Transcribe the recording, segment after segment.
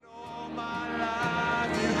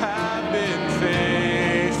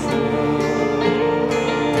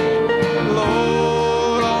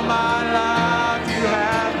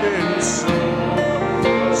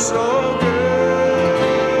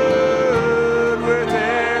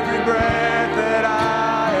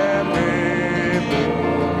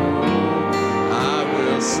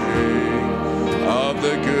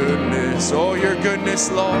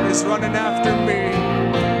goodness, Lord, is running after me.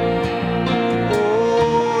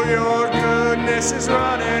 Oh, your goodness is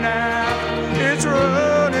running after, it's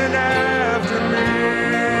running after me.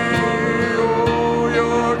 Oh,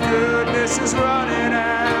 your goodness is running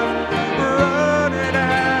after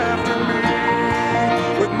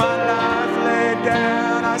me. With my life laid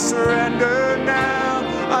down, I surrender now.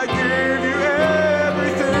 I give you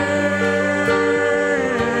everything.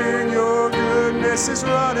 Your goodness is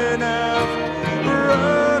running after me.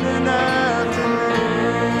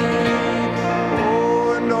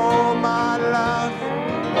 Oh, and all my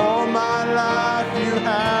life you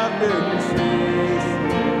have been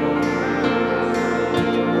faithful.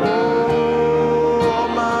 Oh, all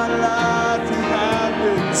my life you have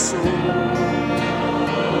been so.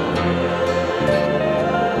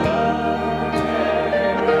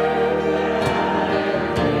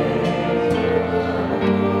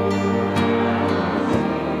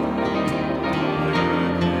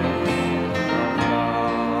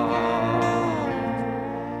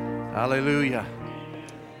 Hallelujah.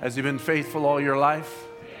 Has He been faithful all your life?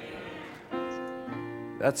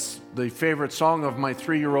 That's the favorite song of my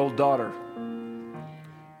 3-year-old daughter.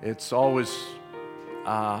 It's always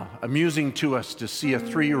amusing to us to see a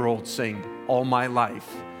 3-year-old sing, "All my life,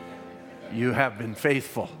 you have been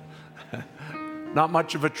faithful." Not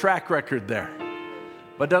much of a track record there.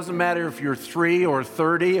 But it doesn't matter if you're 3 or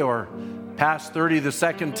 30 or past 30 the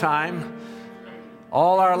second time.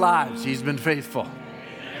 All our lives, He's been faithful.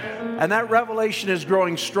 And that revelation is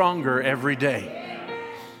growing stronger every day.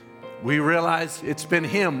 We realize it's been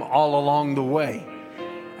Him all along the way.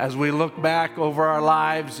 As we look back over our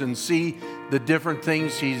lives and see the different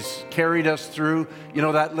things He's carried us through, you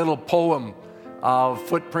know, that little poem of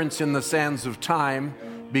Footprints in the Sands of Time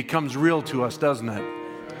becomes real to us, doesn't it?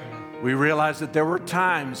 We realize that there were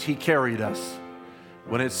times He carried us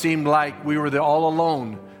when it seemed like we were all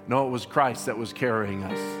alone. No, it was Christ that was carrying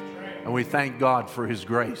us. And we thank God for His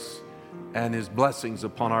grace and His blessings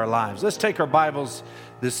upon our lives. Let's take our Bibles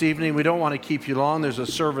this evening. We don't want to keep you long. There's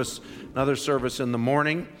another service in the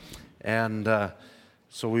morning. And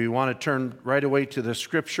so we want to turn right away to the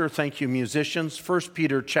Scripture. Thank you, musicians. 1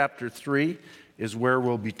 Peter chapter 3 is where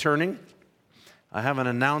we'll be turning. I have an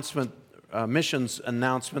announcement, a missions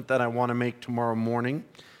announcement that I want to make tomorrow morning.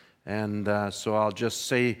 And so I'll just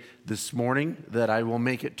say this morning that I will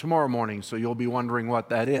make it tomorrow morning. So you'll be wondering what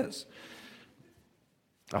that is.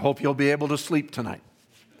 I hope you'll be able to sleep tonight.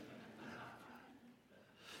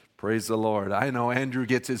 Praise the Lord. I know Andrew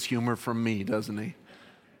gets his humor from me, doesn't he?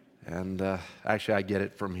 And actually, I get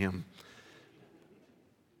it from him.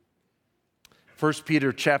 1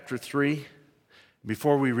 Peter chapter 3.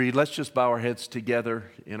 Before we read, let's just bow our heads together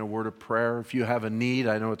in a word of prayer. If you have a need,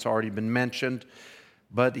 I know it's already been mentioned,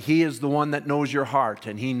 but He is the one that knows your heart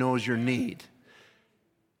and He knows your need.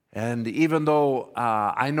 And even though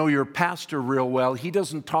I know your pastor real well, he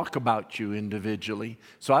doesn't talk about you individually.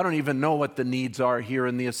 So I don't even know what the needs are here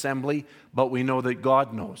in the assembly, but we know that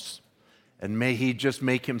God knows. And may He just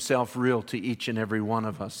make Himself real to each and every one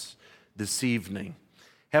of us this evening.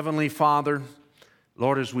 Heavenly Father,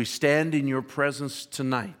 Lord, as we stand in your presence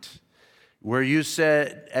tonight, where you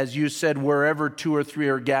said, as you said, wherever 2 or 3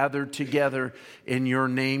 are gathered together in your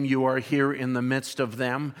name, you are here in the midst of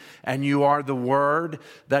them. And you are the word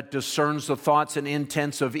that discerns the thoughts and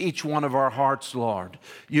intents of each one of our hearts, Lord.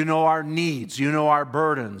 You know our needs. You know our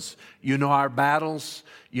burdens. You know our battles.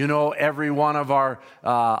 You know every one of our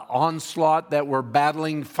onslaught that we're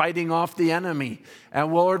battling, fighting off the enemy.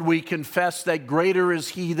 And Lord, we confess that greater is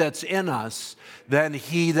He that's in us than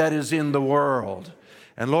he that is in the world.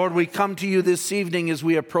 And Lord, we come to you this evening as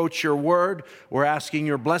we approach your word. We're asking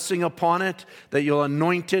your blessing upon it, that you'll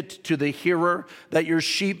anoint it to the hearer, that your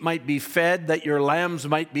sheep might be fed, that your lambs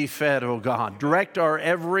might be fed, oh God. Direct our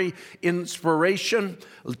every inspiration.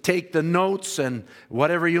 Take the notes and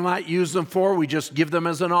whatever you might use them for, we just give them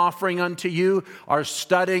as an offering unto you. Our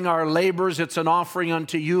studying, our labors, it's an offering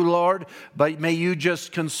unto you, Lord. But may you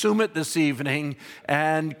just consume it this evening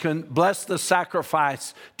and bless the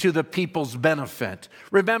sacrifice to the people's benefit.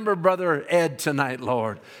 Remember Brother Ed tonight,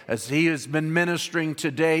 Lord, as he has been ministering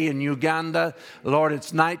today in Uganda. Lord,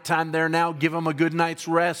 it's nighttime there now. Give him a good night's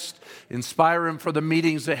rest. Inspire him for the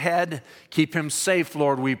meetings ahead. Keep him safe,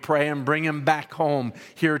 Lord, we pray, and bring him back home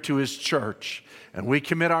here to his church. And we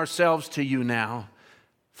commit ourselves to you now.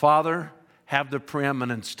 Father, have the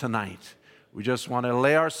preeminence tonight. We just want to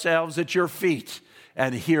lay ourselves at your feet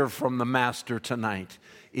and hear from the Master tonight.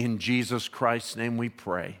 In Jesus Christ's name we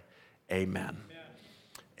pray. Amen.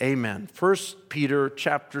 Amen. 1 Peter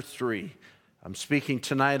chapter 3. I'm speaking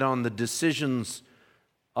tonight on the decisions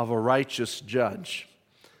of a righteous judge.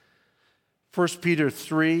 1 Peter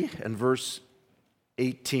 3 and verse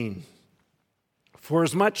 18. For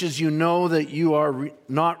as much as you know that you are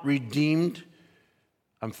not redeemed,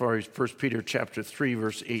 1 Peter chapter 3,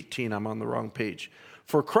 verse 18, I'm on the wrong page.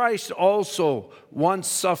 For Christ also once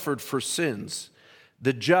suffered for sins,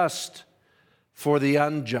 the just for the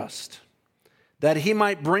unjust, that he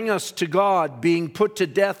might bring us to God, being put to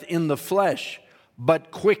death in the flesh,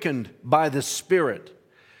 but quickened by the Spirit,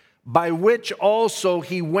 by which also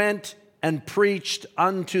he went and preached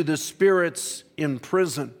unto the spirits in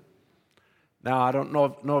prison. Now, I don't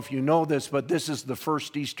know if you know this, but this is the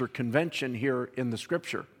first Easter convention here in the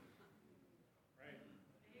Scripture.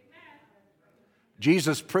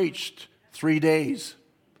 Jesus preached 3 days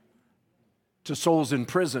to souls in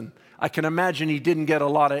prison. I can imagine he didn't get a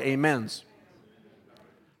lot of amens.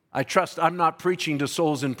 I trust I'm not preaching to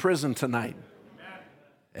souls in prison tonight.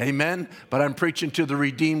 Amen. But I'm preaching to the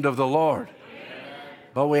redeemed of the Lord.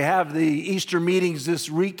 But we have the Easter meetings this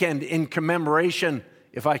weekend in commemoration,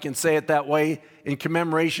 if I can say it that way, in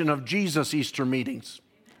commemoration of Jesus' Easter meetings.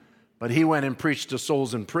 But he went and preached to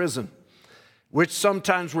souls in prison, which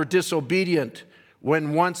sometimes were disobedient,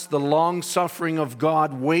 when once the long suffering of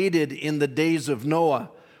God waited in the days of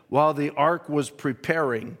Noah, while the ark was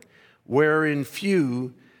preparing, wherein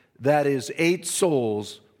few, that is 8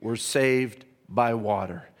 souls, were saved by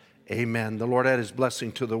water. Amen. The Lord add his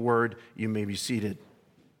blessing to the word. You may be seated.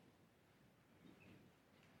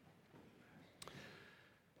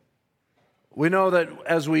 We know that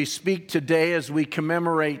as we speak today, as we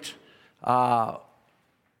commemorate the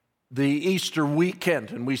Easter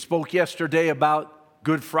weekend, and we spoke yesterday about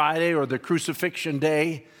Good Friday or the Crucifixion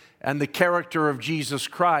Day and the character of Jesus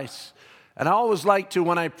Christ. And I always like to,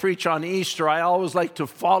 when I preach on Easter, I always like to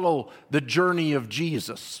follow the journey of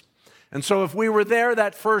Jesus. And so if we were there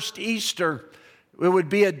that first Easter, it would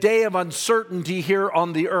be a day of uncertainty here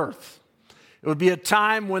on the earth. It would be a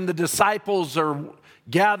time when the disciples are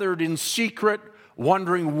gathered in secret,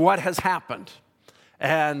 wondering what has happened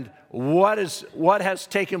and what has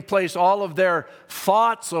taken place. All of their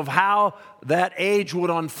thoughts of how that age would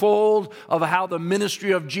unfold, of how the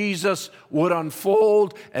ministry of Jesus would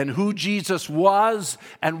unfold, and who Jesus was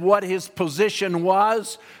and what his position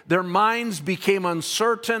was. Their minds became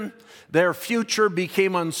uncertain. Their future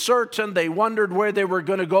became uncertain. They wondered where they were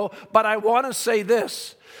going to go. But I want to say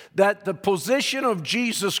this, that the position of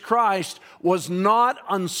Jesus Christ was not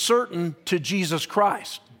uncertain to Jesus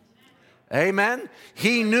Christ. Amen?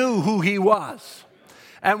 He knew who he was.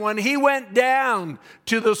 And when he went down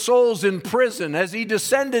to the souls in prison, as he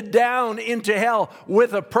descended down into hell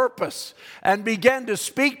with a purpose and began to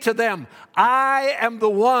speak to them, I am the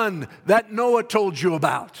one that Noah told you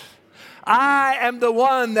about. I am the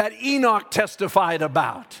one that Enoch testified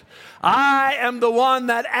about. I am the one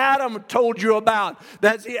that Adam told you about.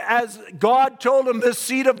 That as God told him, this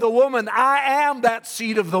seed of the woman, I am that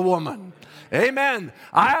seed of the woman. Amen.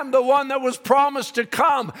 I am the one that was promised to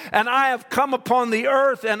come, and I have come upon the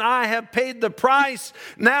earth, and I have paid the price.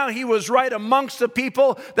 Now he was right amongst the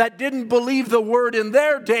people that didn't believe the word in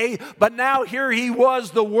their day, but now here he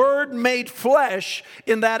was, the word made flesh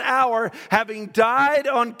in that hour, having died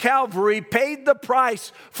on Calvary, paid the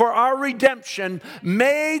price for our redemption,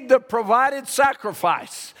 made the provided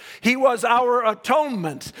sacrifice. He was our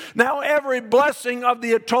atonement. Now every blessing of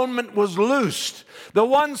the atonement was loosed. The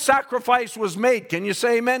one sacrifice was made. Can you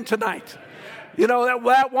say amen tonight? You know,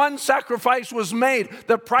 that one sacrifice was made.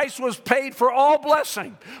 The price was paid for all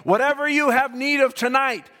blessing. Whatever you have need of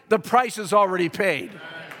tonight, the price is already paid.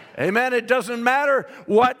 Amen. It doesn't matter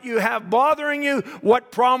what you have bothering you,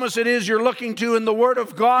 what promise it is you're looking to in the Word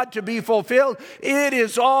of God to be fulfilled. It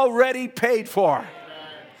is already paid for.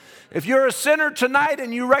 If you're a sinner tonight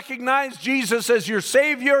and you recognize Jesus as your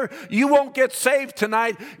Savior, you won't get saved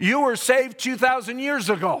tonight. You were saved 2,000 years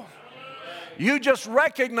ago. You just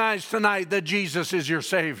recognize tonight that Jesus is your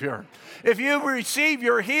Savior. If you receive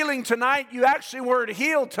your healing tonight, you actually weren't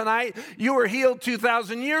healed tonight. You were healed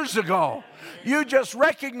 2,000 years ago. You just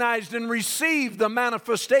recognized and received the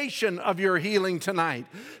manifestation of your healing tonight.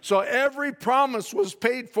 So every promise was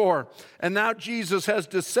paid for, and now Jesus has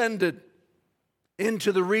descended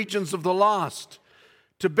into the regions of the lost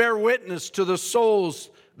to bear witness to the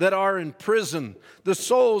souls that are in prison, the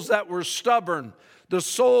souls that were stubborn, the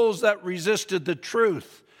souls that resisted the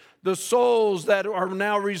truth, the souls that are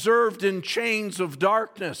now reserved in chains of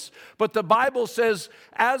darkness. But the Bible says,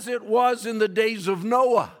 as it was in the days of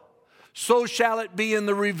Noah, so shall it be in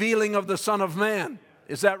the revealing of the Son of Man.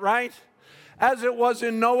 Is that right? As it was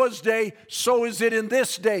in Noah's day, so is it in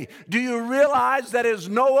this day. Do you realize that as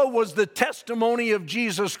Noah was the testimony of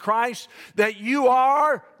Jesus Christ, that you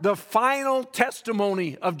are the final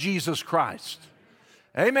testimony of Jesus Christ?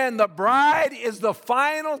 Amen. The bride is the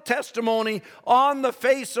final testimony on the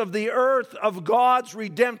face of the earth of God's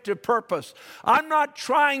redemptive purpose. I'm not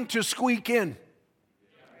trying to squeak in.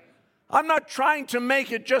 I'm not trying to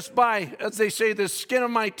make it just by, as they say, the skin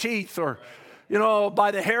of my teeth or,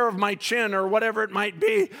 by the hair of my chin or whatever it might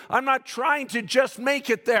be. I'm not trying to just make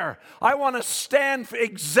it there. I want to stand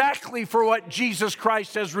exactly for what Jesus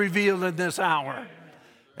Christ has revealed in this hour.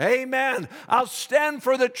 Amen. I'll stand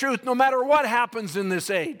for the truth no matter what happens in this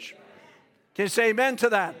age. Can you say amen to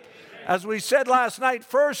that? As we said last night,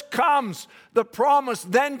 first comes the promise,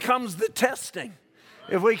 then comes the testing.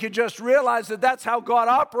 If we could just realize that that's how God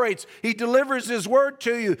operates. He delivers His word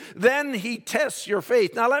to you. Then He tests your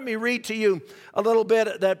faith. Now let me read to you a little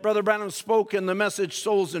bit that Brother Branham spoke in the message,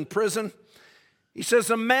 Souls in Prison. He says,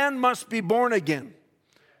 a man must be born again.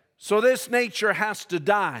 So this nature has to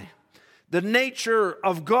die. The nature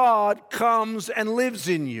of God comes and lives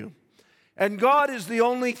in you. And God is the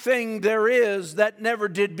only thing there is that never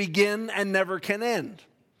did begin and never can end.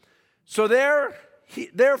 So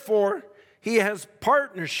therefore, He has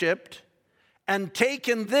partnershiped and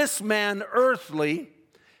taken this man earthly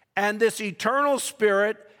and this eternal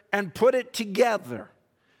spirit and put it together.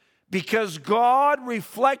 Because God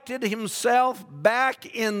reflected Himself back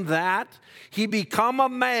in that, He become a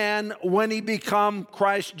man when He become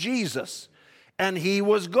Christ Jesus. And He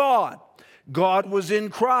was God. God was in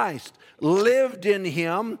Christ, lived in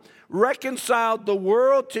Him, reconciled the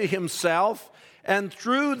world to Himself, and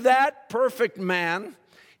through that perfect man,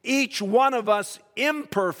 each one of us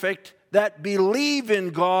imperfect that believe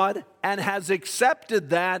in God and has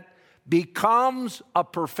accepted that becomes a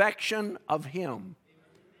perfection of Him.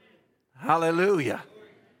 Hallelujah.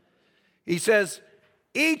 He says,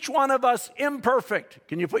 each one of us imperfect.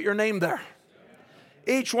 Can you put your name there?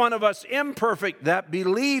 Each one of us imperfect that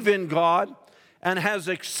believe in God and has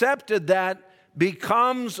accepted that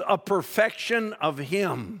becomes a perfection of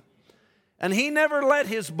Him. And He never let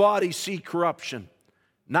His body see corruption.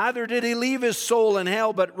 Neither did He leave His soul in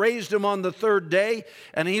hell, but raised Him on the third day,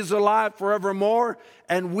 and He's alive forevermore.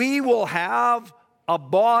 And we will have a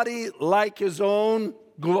body like His own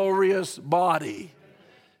glorious body.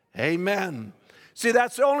 Amen. See,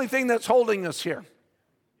 that's the only thing that's holding us here,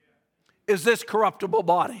 is this corruptible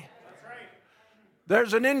body.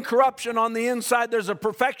 There's an incorruption on the inside. There's a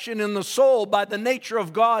perfection in the soul by the nature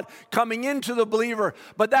of God coming into the believer.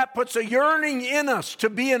 But that puts a yearning in us to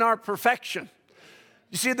be in our perfection.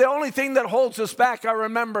 You see, the only thing that holds us back, I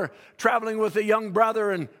remember traveling with a young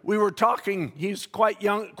brother, and we were talking, he's quite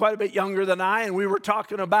young, quite a bit younger than I, and we were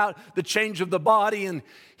talking about the change of the body, and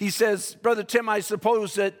he says, Brother Tim, I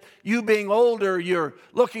suppose that you being older, you're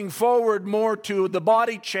looking forward more to the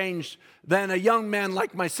body change than a young man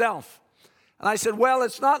like myself. And I said, well,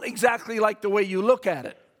 it's not exactly like the way you look at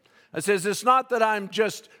it. I says, it's not that I'm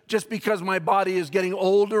just because my body is getting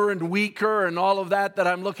older and weaker and all of that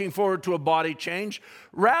I'm looking forward to a body change.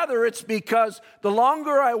 Rather, it's because the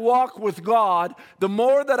longer I walk with God, the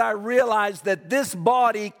more that I realize that this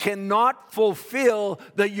body cannot fulfill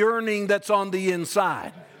the yearning that's on the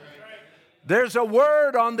inside. There's a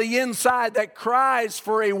word on the inside that cries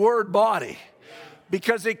for a word body,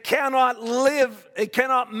 because it cannot live, it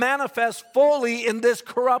cannot manifest fully in this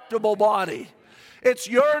corruptible body. It's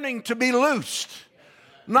yearning to be loosed.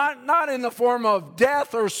 Not in the form of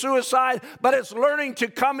death or suicide, but it's yearning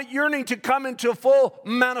to come into full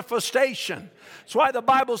manifestation. That's why the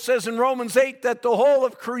Bible says in Romans 8 that the whole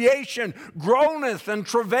of creation groaneth and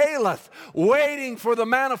travaileth, waiting for the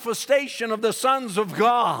manifestation of the sons of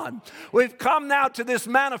God. We've come now to this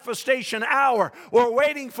manifestation hour. We're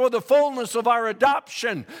waiting for the fullness of our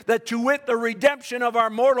adoption, that to wit the redemption of our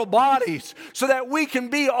mortal bodies, so that we can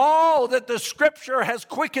be all that the Scripture has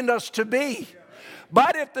quickened us to be.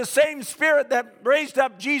 But if the same Spirit that raised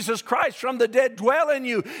up Jesus Christ from the dead dwell in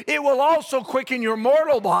you, it will also quicken your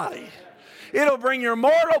mortal body. It'll bring your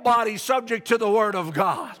mortal body subject to the Word of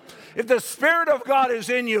God. If the Spirit of God is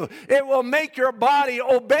in you, it will make your body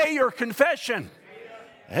obey your confession.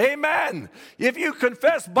 Amen. If you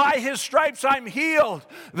confess by His stripes I'm healed,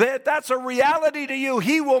 that's a reality to you.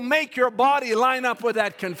 He will make your body line up with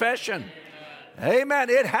that confession. Amen.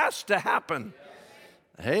 It has to happen.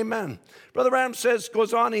 Amen. Brother Branham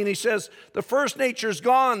goes on and he says, the first nature's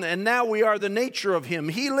gone and now we are the nature of Him.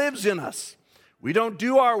 He lives in us. We don't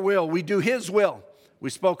do our will, we do His will.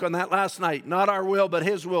 We spoke on that last night. Not our will, but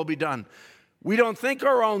His will be done. We don't think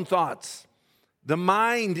our own thoughts. The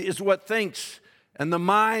mind is what thinks, And the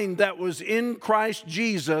mind that was in Christ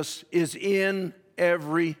Jesus is in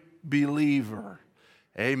every believer.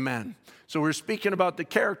 Amen. So we're speaking about the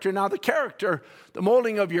character. Now the character, the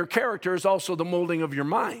molding of your character is also the molding of your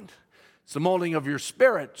mind. It's the molding of your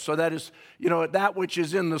spirit. So that is, that which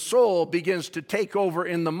is in the soul begins to take over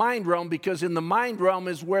in the mind realm, because in the mind realm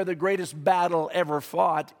is where the greatest battle ever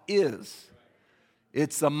fought is.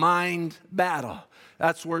 It's the mind battle.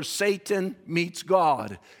 That's where Satan meets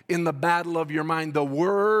God, in the battle of your mind. The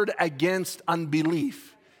word against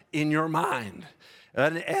unbelief in your mind.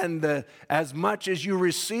 And as much as you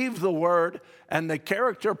receive the word and the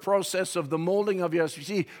character process of the molding of your, you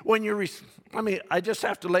see, when you, I just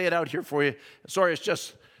have to lay it out here for you. Sorry,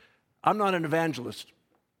 I'm not an evangelist.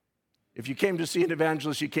 If you came to see an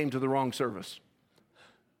evangelist, you came to the wrong service.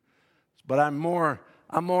 But I'm more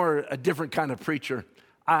a different kind of preacher.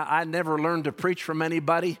 I never learned to preach from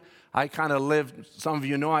anybody. I kind of lived, some of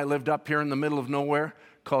you know, I lived up here in the middle of nowhere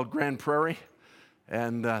called Grand Prairie.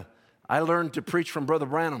 And I learned to preach from Brother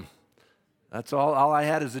Branham. That's all I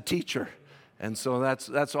had as a teacher. And so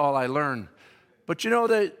that's all I learned. But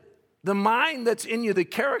the mind that's in you, the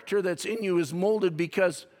character that's in you is molded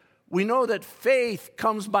because we know that faith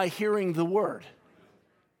comes by hearing the word.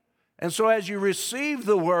 And so as you receive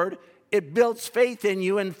the word, it builds faith in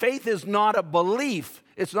you. And faith is not a belief.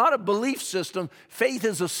 It's not a belief system. Faith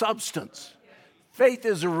is a substance. Faith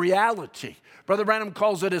is a reality. Brother Branham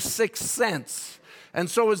calls it a sixth sense. And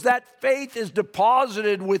so as that faith is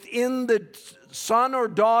deposited within the son or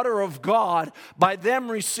daughter of God by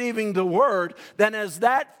them receiving the word, then as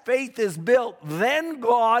that faith is built, then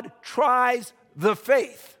God tries the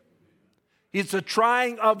faith. It's a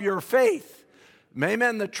trying of your faith.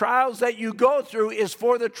 Amen. The trials that you go through is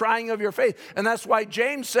for the trying of your faith. And that's why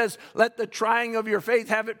James says, let the trying of your faith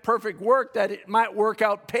have it perfect work, that it might work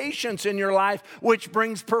out patience in your life, which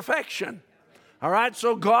brings perfection. All right,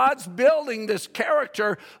 so God's building this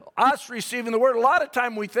character, us receiving the word. A lot of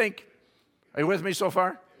time we think, are you with me so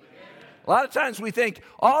far? A lot of times we think,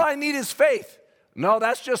 all I need is faith. No,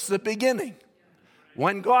 that's just the beginning.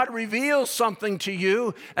 When God reveals something to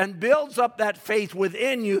you and builds up that faith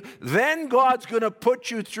within you, then God's going to put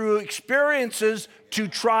you through experiences to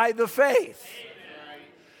try the faith.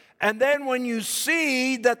 And then when you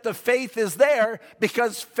see that the faith is there,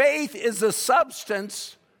 because faith is a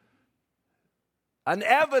substance, an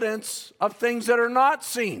evidence of things that are not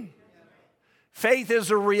seen. Faith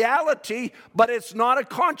is a reality, but it's not a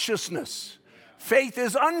consciousness. Faith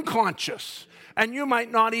is unconscious. And you might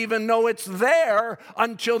not even know it's there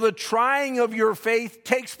until the trying of your faith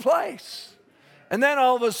takes place. And then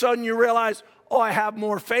all of a sudden you realize, I have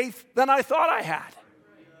more faith than I thought I had.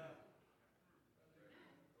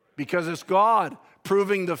 Because it's God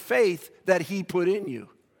proving the faith that He put in you.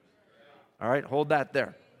 All right, hold that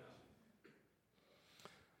there.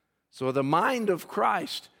 So the mind of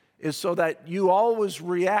Christ is so that you always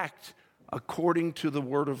react according to the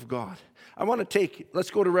Word of God. Let's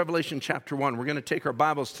go to Revelation chapter 1. We're going to take our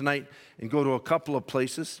Bibles tonight and go to a couple of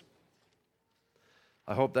places.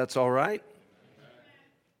 I hope that's all right.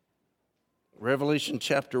 Revelation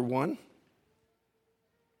chapter 1.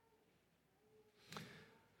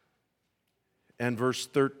 And verse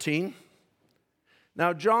 13.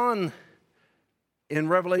 Now John, in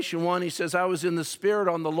Revelation 1, he says, I was in the Spirit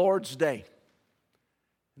on the Lord's day.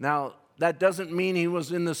 Now, that doesn't mean he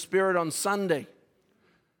was in the Spirit on Sunday.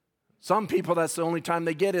 Some people, that's the only time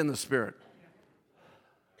they get in the Spirit.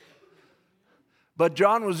 But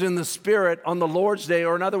John was in the Spirit on the Lord's day,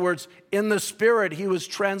 or in other words, in the Spirit, he was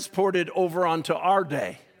transported over onto our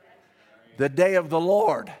day, the day of the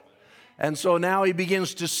Lord. And so now he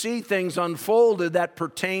begins to see things unfolded that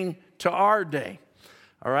pertain to our day.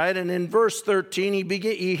 All right, and in verse 13,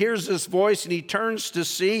 he hears this voice and he turns to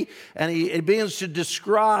see and he begins to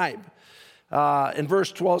describe. In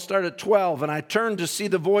verse 12, start at 12. And I turned to see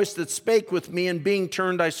the voice that spake with me, and being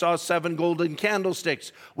turned, I saw 7 golden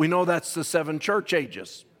candlesticks. We know that's the 7 church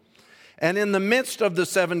ages. And in the midst of the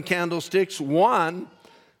 7 candlesticks, one,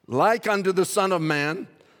 like unto the Son of Man,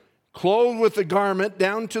 clothed with a garment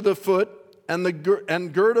down to the foot,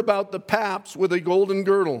 and girt about the paps with a golden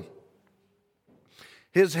girdle.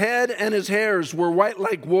 His head and his hairs were white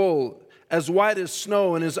like wool, as white as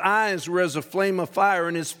snow, and his eyes were as a flame of fire,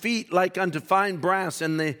 and his feet like unto fine brass,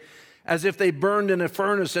 and as if they burned in a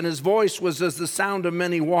furnace, and his voice was as the sound of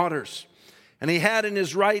many waters. And he had in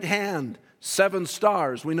his right hand 7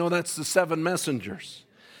 stars. We know that's the 7 messengers.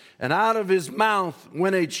 And out of his mouth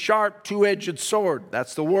went a sharp 2-edged sword.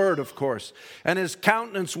 That's the word, of course. And his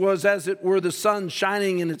countenance was as it were the sun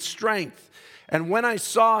shining in its strength. And when I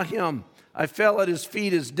saw him, I fell at his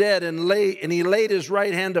feet as dead, and he laid his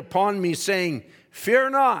right hand upon me, saying,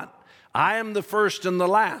 Fear not, I am the first and the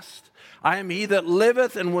last. I am he that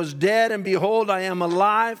liveth and was dead, and behold, I am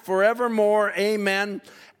alive forevermore. Amen.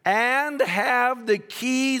 And have the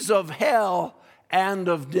keys of hell and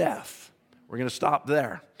of death. We're going to stop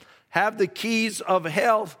there. Have the keys of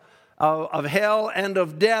hell and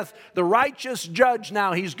of death. The righteous judge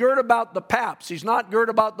now, he's girt about the paps. He's not girt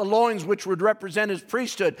about the loins, which would represent his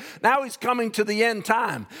priesthood. Now he's coming to the end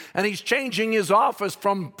time, and he's changing his office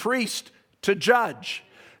from priest to judge.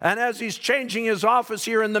 And as he's changing his office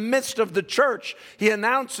here in the midst of the church, he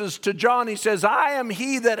announces to John, he says, I am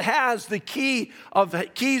he that has the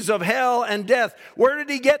keys of hell and death. Where did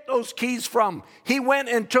he get those keys from? He went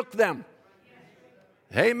and took them.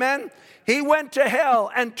 Amen. He went to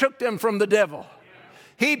hell and took them from the devil.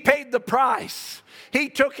 He paid the price. He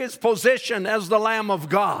took his position as the Lamb of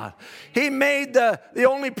God. He made the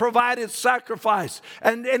only provided sacrifice.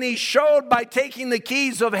 And he showed by taking the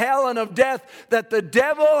keys of hell and of death that the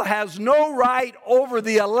devil has no right over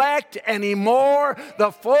the elect anymore.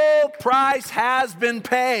 The full price has been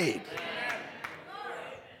paid.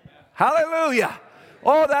 Hallelujah.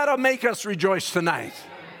 Oh, that'll make us rejoice tonight.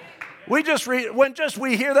 When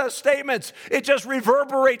we hear those statements, it just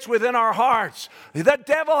reverberates within our hearts. The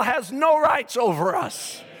devil has no rights over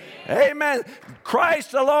us. Amen.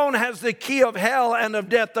 Christ alone has the key of hell and of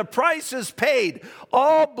death. The price is paid.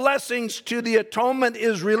 All blessings to the atonement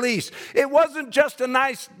is released. It wasn't just a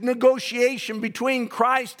nice negotiation between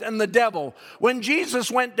Christ and the devil. When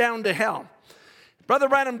Jesus went down to hell, Brother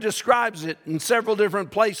Branham describes it in several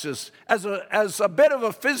different places as a bit of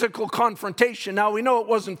a physical confrontation. Now, we know it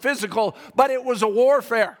wasn't physical, but it was a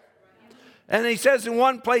warfare. And he says in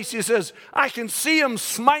one place, he says, I can see him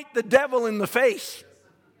smite the devil in the face.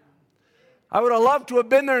 I would have loved to have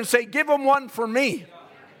been there and say, give him one for me.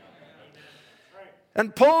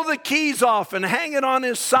 And pull the keys off and hang it on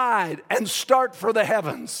his side and start for the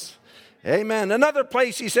heavens. Amen. Another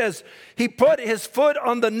place he says, he put his foot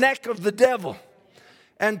on the neck of the devil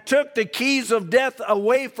and took the keys of death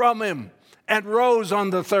away from him and rose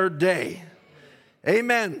on the third day.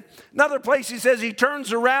 Amen. Another place he says he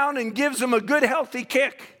turns around and gives him a good healthy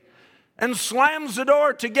kick and slams the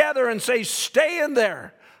door together and says, stay in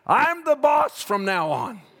there. I'm the boss from now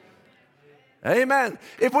on. Amen.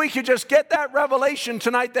 If we could just get that revelation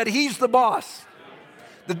tonight that he's the boss.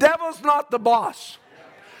 The devil's not the boss.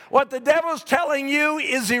 What the devil's telling you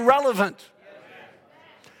is irrelevant.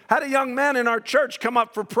 Had a young man in our church come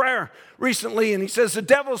up for prayer recently, and he says, the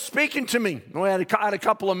devil's speaking to me. We had a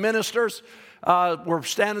couple of ministers were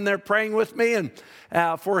standing there praying with me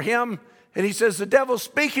and for him, and he says, the devil's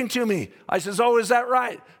speaking to me. I says, oh, is that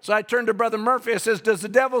right? So I turned to Brother Murphy. I says, does the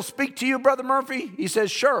devil speak to you, Brother Murphy? He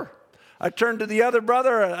says, sure. I turned to the other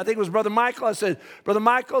brother, I think it was Brother Michael. I said, Brother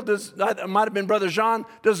Michael, it might have been Brother Jean,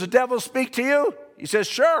 does the devil speak to you? He says,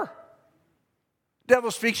 sure. The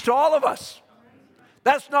devil speaks to all of us.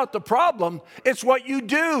 That's not the problem. It's what you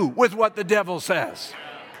do with what the devil says.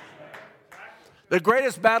 The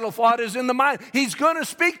greatest battle fought is in the mind. He's going to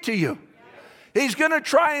speak to you. He's going to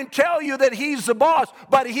try and tell you that he's the boss,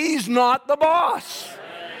 but he's not the boss.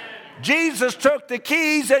 Jesus took the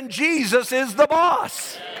keys and Jesus is the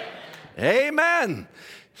boss. Amen.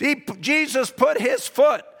 Jesus put his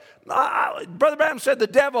foot. Brother Branham said the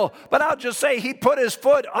devil, but I'll just say he put his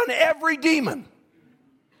foot on every demon.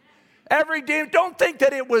 Every demon. Don't think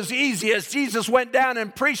that it was easy as Jesus went down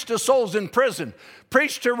and preached to souls in prison,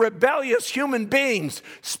 preached to rebellious human beings,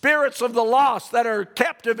 spirits of the lost that are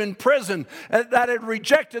captive in prison, that had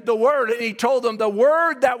rejected the word. And he told them, the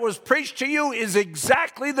word that was preached to you is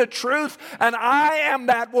exactly the truth, and I am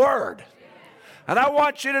that word. And I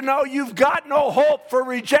want you to know you've got no hope for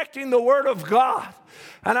rejecting the word of God.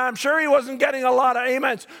 And I'm sure he wasn't getting a lot of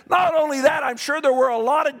amens. Not only that, I'm sure there were a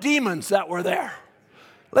lot of demons that were there.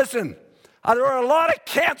 Listen, there were a lot of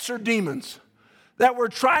cancer demons that were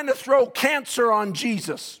trying to throw cancer on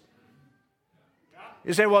Jesus.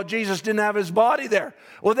 You say, well, Jesus didn't have his body there.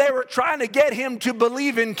 Well, they were trying to get him to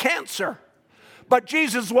believe in cancer. But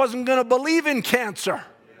Jesus wasn't going to believe in cancer.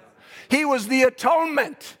 He was the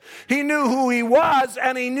atonement. He knew who he was,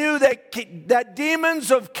 and he knew that demons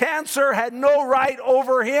of cancer had no right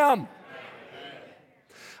over him.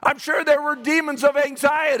 I'm sure there were demons of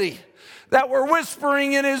anxiety that were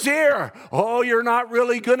whispering in his ear, oh, you're not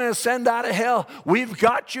really going to ascend out of hell. We've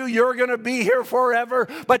got you. You're going to be here forever.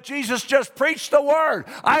 But Jesus just preached the word.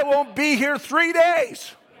 I won't be here 3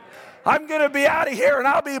 days. I'm going to be out of here, and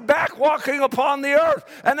I'll be back walking upon the earth.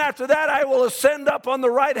 And after that, I will ascend up on the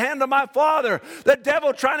right hand of my Father. The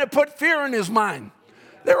devil trying to put fear in his mind.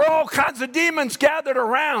 There were all kinds of demons gathered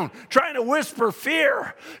around trying to whisper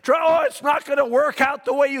fear. Oh, it's not going to work out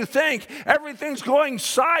the way you think. Everything's going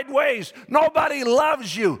sideways. Nobody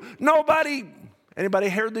loves you. Anybody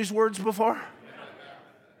heard these words before?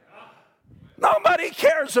 Nobody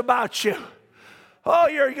cares about you. Oh,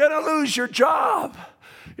 you're going to lose your job.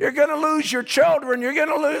 You're going to lose your children. You're going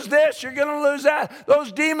to lose this. You're going to lose that.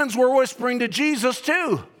 Those demons were whispering to Jesus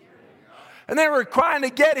too. And they were trying to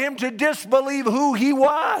get him to disbelieve who he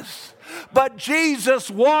was. But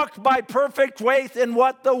Jesus walked by perfect faith in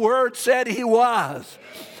what the Word said he was.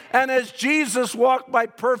 And as Jesus walked by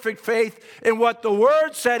perfect faith in what the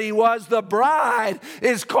Word said he was, the bride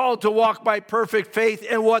is called to walk by perfect faith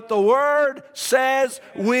in what the Word says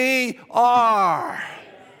we are.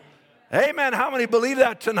 Amen. How many believe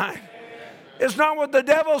that tonight? It's not what the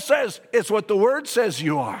devil says. It's what the Word says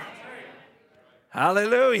you are.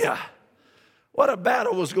 Hallelujah. What a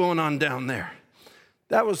battle was going on down there.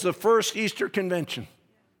 That was the first Easter convention.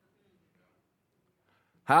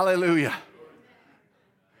 Hallelujah.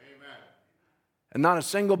 And not a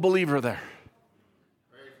single believer there.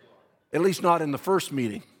 At least not in the first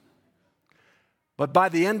meeting. But by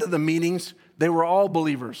the end of the meetings, they were all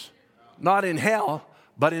believers. Not in hell,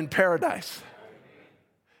 but in paradise.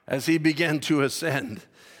 As he began to ascend.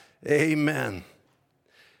 Amen.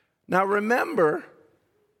 Now remember,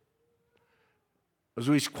 as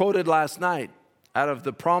we quoted last night, out of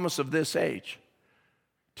the promise of this age,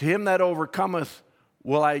 to him that overcometh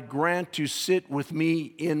will I grant to sit with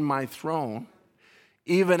me in my throne,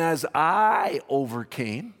 even as I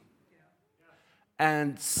overcame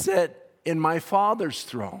and sit in my Father's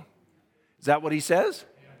throne. Is that what he says?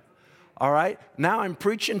 All right. Now I'm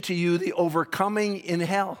preaching to you the overcoming in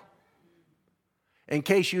hell. In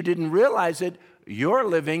case you didn't realize it, you're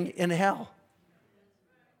living in hell.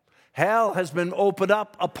 Hell has been opened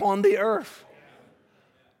up upon the earth.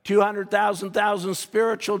 200,000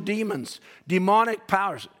 spiritual demons, demonic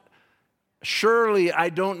powers. Surely I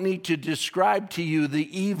don't need to describe to you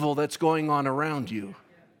the evil that's going on around you.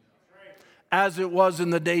 As it was in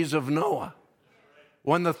the days of Noah,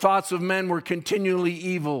 when the thoughts of men were continually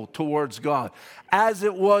evil towards God. As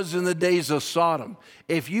it was in the days of Sodom.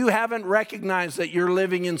 If you haven't recognized that you're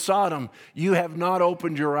living in Sodom, you have not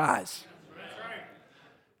opened your eyes.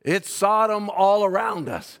 It's Sodom all around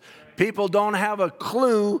us. People don't have a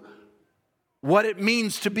clue what it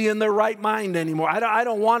means to be in their right mind anymore. I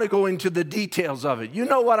don't want to go into the details of it. You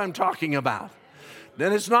know what I'm talking about.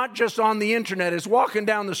 Then it's not just on the internet. It's walking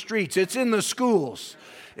down the streets. It's in the schools.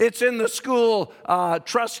 It's in the school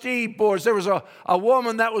trustee boards. There was a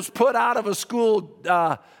woman that was put out of a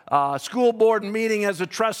school board meeting as a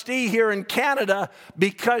trustee here in Canada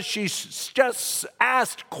because she just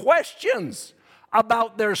asked questions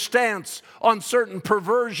about their stance on certain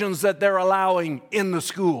perversions that they're allowing in the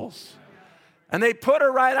schools. And they put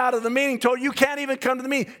her right out of the meeting, told her, you can't even come to the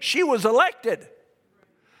meeting. She was elected.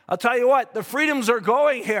 I'll tell you what, the freedoms are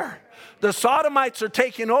going here. The sodomites are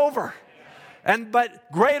taking over.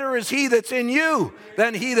 But greater is he that's in you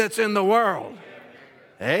than he that's in the world.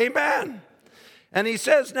 Amen. And he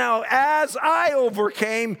says, now, as I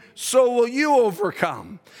overcame, so will you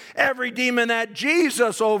overcome. Every demon that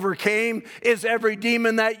Jesus overcame is every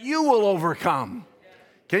demon that you will overcome.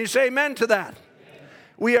 Can you say amen to that?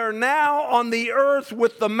 We are now on the earth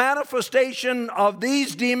with the manifestation of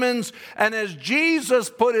these demons. And as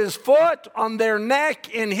Jesus put his foot on their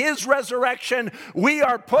neck in his resurrection, we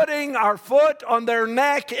are putting our foot on their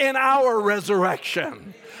neck in our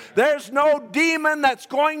resurrection. There's no demon that's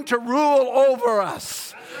going to rule over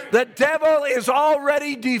us. The devil is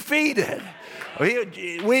already defeated.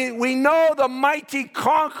 We know the mighty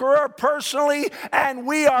conqueror personally, and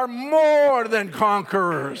we are more than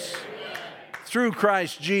conquerors through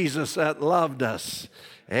Christ Jesus that loved us.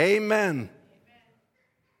 Amen.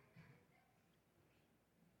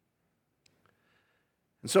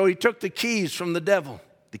 And so he took the keys from the devil,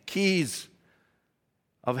 the keys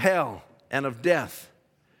of hell and of death.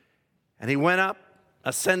 And he went up,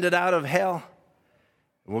 ascended out of hell.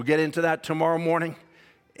 We'll get into that tomorrow morning.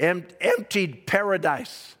 Emptied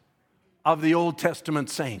paradise of the Old Testament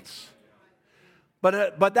saints.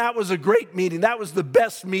 But that was a great meeting. That was the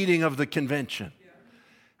best meeting of the convention.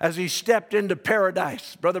 As he stepped into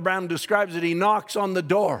paradise, Brother Branham describes it, he knocks on the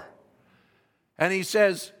door. And he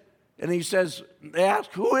says, they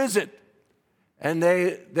ask, who is it? And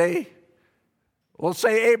they will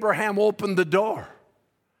say, Abraham opened the door.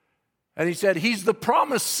 And he said, he's the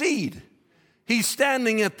promised seed. He's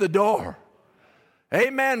standing at the door.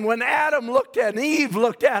 Amen. When Adam looked at him, Eve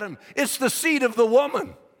looked at him, it's the seed of the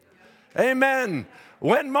woman. Amen.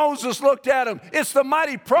 When Moses looked at him, it's the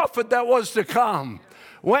mighty prophet that was to come.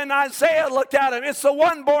 When Isaiah looked at him, it's the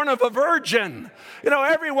one born of a virgin.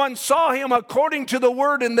 Everyone saw him according to the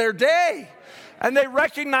word in their day. And they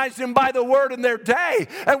recognized him by the word in their day.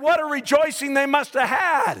 And what a rejoicing they must have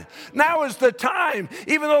had. Now is the time.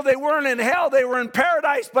 Even though they weren't in hell, they were in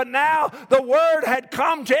paradise. But now the word had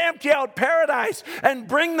come to empty out paradise and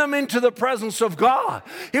bring them into the presence of God.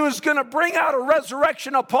 He was going to bring out a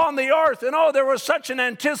resurrection upon the earth. And there was such an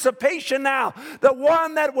anticipation now. The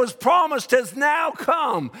one that was promised has now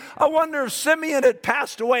come. I wonder if Simeon had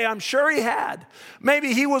passed away. I'm sure he had.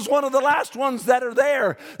 Maybe he was one of the last ones that are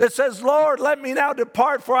there that says, Lord, let me now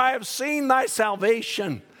depart, for I have seen thy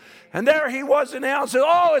salvation. And there he was announced,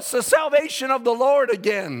 it's the salvation of the Lord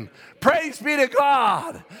again. Praise be to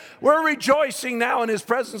God. We're rejoicing now in his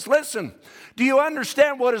presence. Listen, do you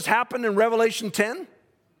understand what has happened in Revelation 10?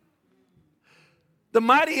 The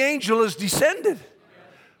mighty angel has descended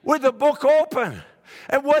with the book open.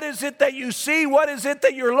 And what is it that you see? What is it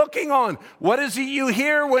that you're looking on? What is it you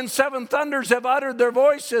hear when seven thunders have uttered their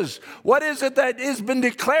voices? What is it that has been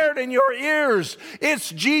declared in your ears? It's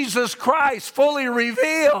Jesus Christ fully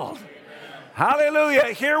revealed.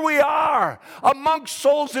 Hallelujah. Here we are amongst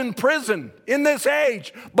souls in prison in this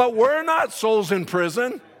age, but we're not souls in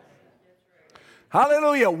prison.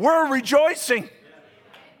 Hallelujah. We're rejoicing.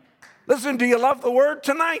 Listen, do you love the word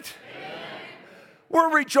tonight?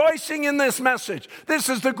 We're rejoicing in this message. This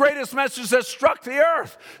is the greatest message that struck the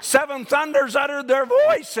earth. Seven thunders uttered their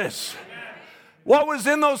voices. What was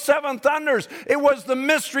in those seven thunders? It was the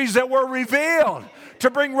mysteries that were revealed to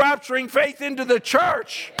bring rapturing faith into the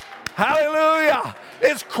church. Hallelujah.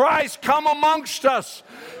 It's Christ come amongst us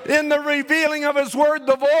in the revealing of his word,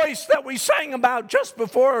 the voice that we sang about just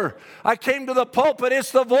before I came to the pulpit.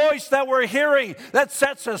 It's the voice that we're hearing that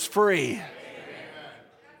sets us free.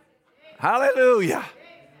 Hallelujah.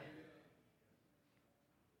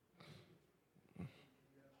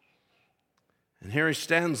 And here he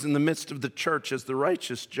stands in the midst of the church as the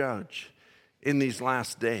righteous judge in these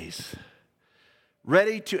last days,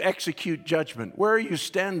 ready to execute judgment. Where are you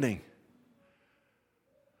standing?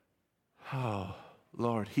 Oh,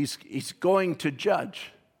 Lord, he's going to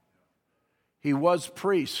judge. He was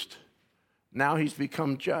priest. Now he's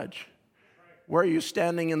become judge. Where are you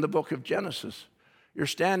standing in the book of Genesis? You're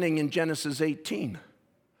standing in Genesis 18,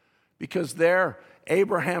 because there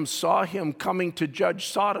Abraham saw him coming to judge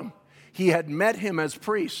Sodom. He had met him as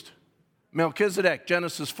priest, Melchizedek,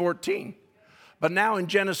 Genesis 14. But now in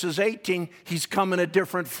Genesis 18, he's come in a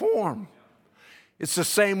different form. It's the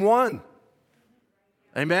same one.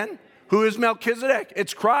 Amen? Who is Melchizedek?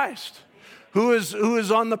 It's Christ. Who is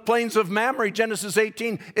on the plains of Mamre, Genesis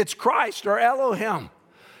 18? It's Christ or Elohim.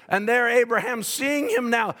 And there Abraham, seeing him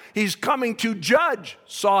now, he's coming to judge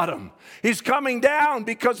Sodom. He's coming down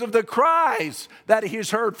because of the cries that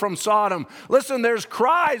he's heard from Sodom. Listen, there's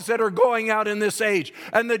cries that are going out in this age,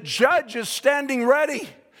 and the judge is standing ready.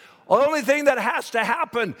 The only thing that has to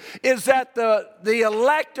happen is that the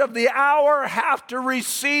elect of the hour have to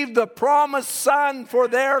receive the promised Son for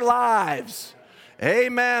their lives.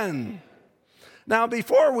 Amen. Now,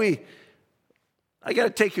 I got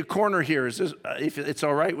to take a corner here. Is this, if it's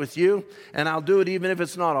all right with you, and I'll do it even if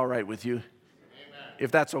it's not all right with you, amen,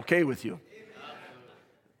 if that's okay with you.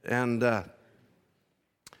 Amen. And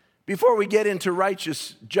before we get into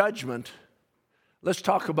righteous judgment, let's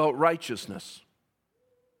talk about righteousness.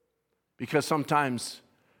 Because sometimes,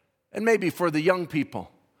 and maybe for the young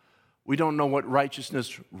people, we don't know what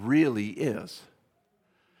righteousness really is.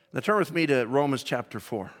 Now turn with me to Romans chapter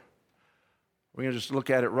 4. We're going to just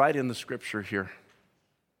look at it right in the scripture here.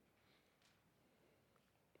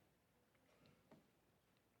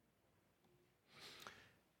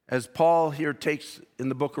 As Paul here takes in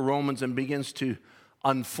the book of Romans and begins to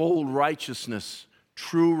unfold righteousness,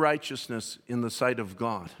 true righteousness in the sight of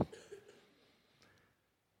God.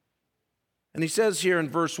 And he says here in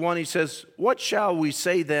verse 1, he says, "What shall we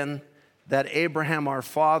say then that Abraham our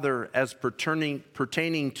father as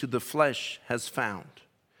pertaining to the flesh has found?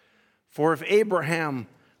 For if Abraham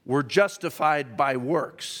were justified by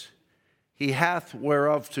works, he hath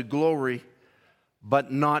whereof to glory,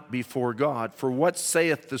 but not before God. For what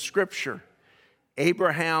saith the scripture?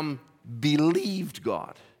 Abraham believed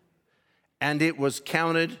God, and it was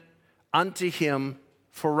counted unto him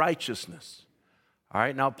for righteousness." All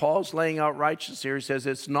right, now Paul's laying out righteousness here. He says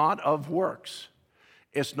it's not of works.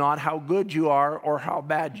 It's not how good you are or how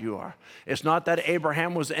bad you are. It's not that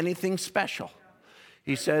Abraham was anything special.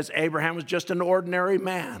 He says Abraham was just an ordinary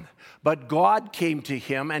man. But God came to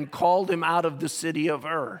him and called him out of the city of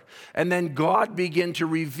Ur. And then God began to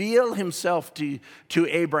reveal himself to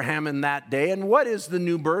Abraham in that day. And what is the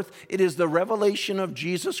new birth? It is the revelation of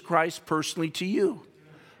Jesus Christ personally to you.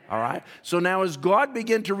 All right? So now as God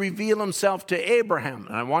began to reveal himself to Abraham,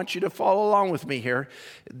 and I want you to follow along with me here,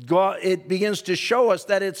 it begins to show us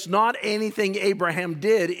that it's not anything Abraham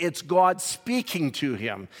did, it's God speaking to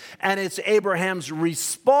him. And it's Abraham's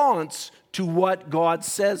response to what God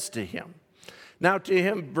says to him. Now to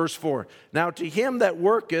him, verse 4, now to him that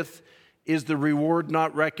worketh is the reward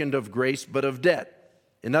not reckoned of grace, but of debt.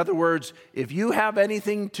 In other words, if you have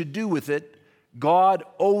anything to do with it, God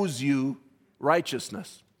owes you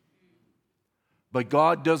righteousness. But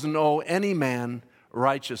God doesn't owe any man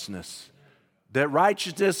righteousness. That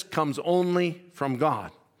righteousness comes only from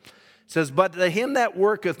God. It says, but to him that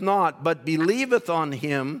worketh not, but believeth on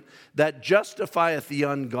him that justifieth the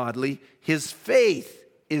ungodly, his faith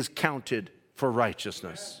is counted for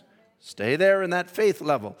righteousness. Stay there in that faith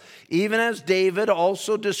level. Even as David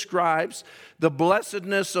also describes the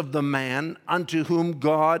blessedness of the man unto whom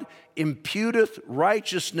God imputeth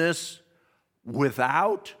righteousness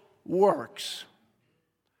without works.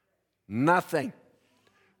 Nothing.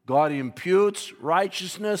 God imputes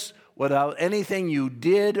righteousness without anything you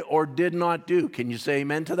did or did not do. Can you say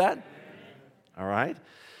amen to that? Amen. All right.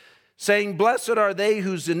 Saying, blessed are they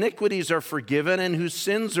whose iniquities are forgiven and whose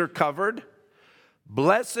sins are covered.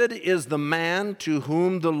 Blessed is the man to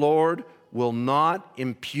whom the Lord will not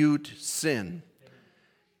impute sin.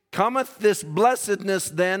 Cometh this blessedness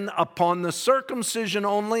then upon the circumcision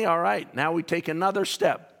only? All right, now we take another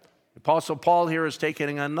step. The Apostle Paul here is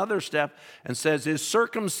taking another step and says, is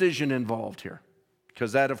circumcision involved here?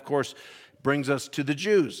 Because that, of course, brings us to the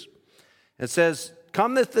Jews. It says,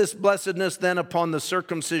 cometh this blessedness then upon the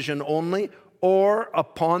circumcision only, or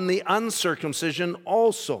upon the uncircumcision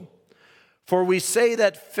also? For we say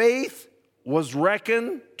that faith was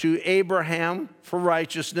reckoned to Abraham for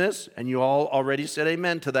righteousness, and you all already said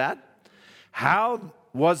amen to that. How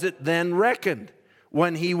was it then reckoned?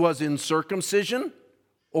 When he was in circumcision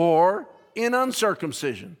or in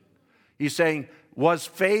uncircumcision? He's saying, was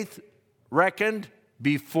faith reckoned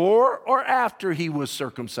before or after he was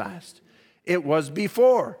circumcised? It was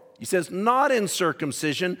before. He says, not in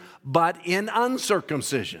circumcision, but in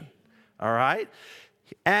uncircumcision. All right?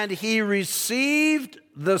 And he received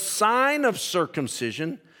the sign of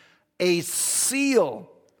circumcision, a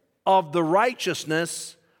seal of the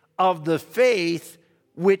righteousness of the faith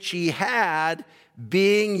which he had,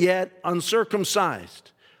 being yet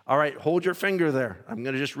uncircumcised. All right, hold your finger there. I'm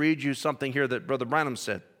going to just read you something here that Brother Branham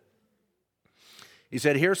said. He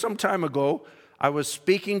said, here some time ago, I was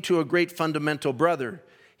speaking to a great fundamental brother.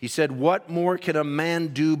 He said, what more can a man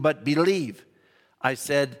do but believe? I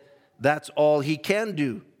said, that's all he can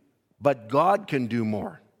do, but God can do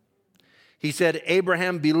more. He said,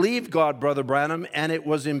 Abraham believed God, Brother Branham, and it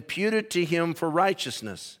was imputed to him for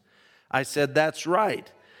righteousness. I said, that's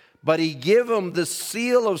right. But he gave him the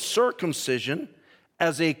seal of circumcision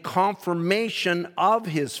as a confirmation of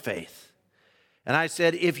his faith. And I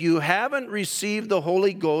said, if you haven't received the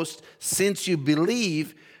Holy Ghost since you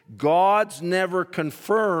believe, God's never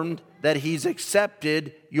confirmed that he's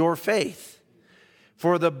accepted your faith.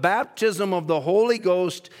 For the baptism of the Holy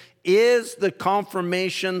Ghost is the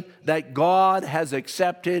confirmation that God has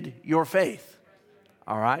accepted your faith.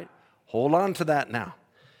 All right? Hold on to that now.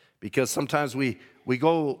 Because sometimes we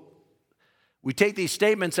take these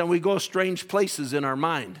statements and we go strange places in our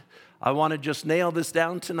mind. I want to just nail this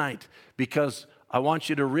down tonight because I want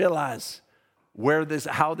you to realize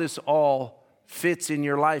how this all fits in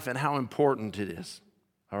your life and how important it is.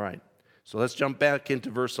 All right. So let's jump back into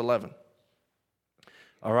verse 11.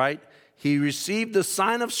 All right. He received the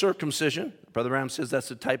sign of circumcision. Brother Ram says that's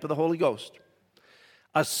the type of the Holy Ghost.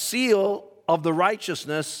 A seal of the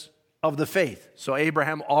righteousness of the faith. So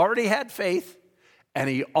Abraham already had faith and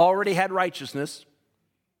he already had righteousness.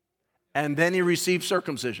 And then he received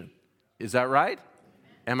circumcision. Is that right?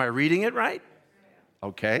 Am I reading it right?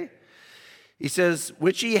 Okay. He says,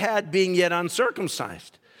 which he had being yet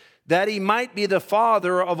uncircumcised, that he might be the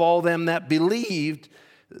father of all them that believed,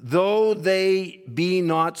 though they be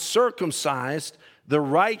not circumcised, that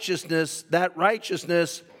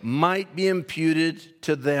righteousness might be imputed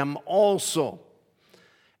to them also.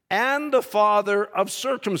 And the father of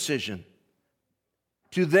circumcision,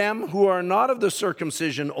 to them who are not of the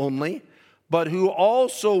circumcision only, but who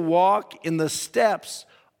also walk in the steps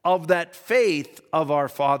of that faith of our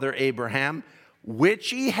father Abraham, which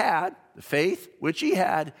he had, the faith which he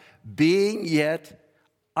had, being yet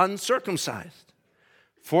uncircumcised.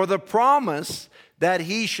 For the promise that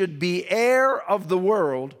he should be heir of the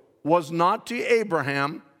world was not to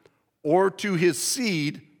Abraham or to his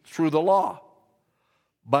seed through the law,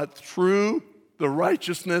 but through the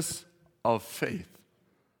righteousness of faith.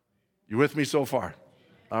 You with me so far?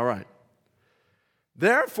 All right.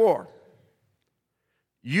 Therefore,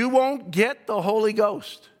 you won't get the Holy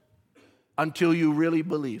Ghost until you really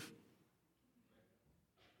believe.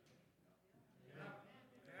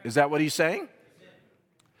 Is that what he's saying?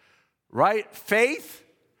 Right? Faith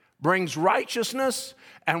brings righteousness,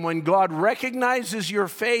 and when God recognizes your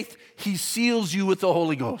faith, he seals you with the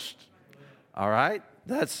Holy Ghost. All right?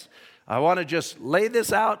 I want to just lay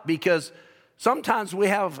this out because sometimes we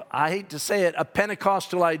have, I hate to say it, a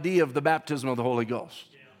Pentecostal idea of the baptism of the Holy Ghost.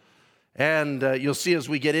 And you'll see as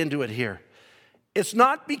we get into it here. It's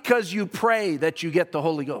not because you pray that you get the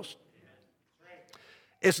Holy Ghost.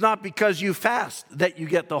 It's not because you fast that you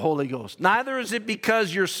get the Holy Ghost. Neither is it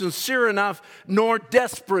because you're sincere enough nor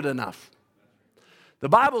desperate enough. The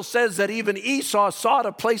Bible says that even Esau sought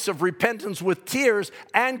a place of repentance with tears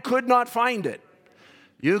and could not find it.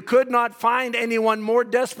 You could not find anyone more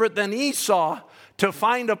desperate than Esau to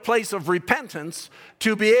find a place of repentance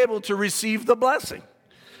to be able to receive the blessing.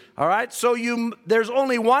 All right, so there's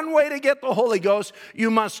only one way to get the Holy Ghost.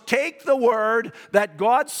 You must take the word that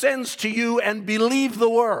God sends to you and believe the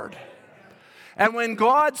word. And when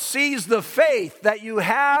God sees the faith that you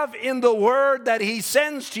have in the word that he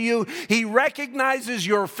sends to you, he recognizes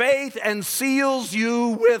your faith and seals you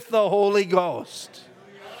with the Holy Ghost.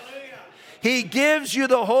 He gives you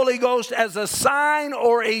the Holy Ghost as a sign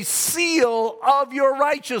or a seal of your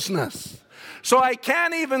righteousness. So I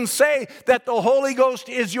can't even say that the Holy Ghost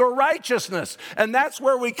is your righteousness. And that's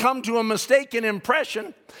where we come to a mistaken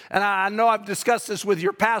impression. And I know I've discussed this with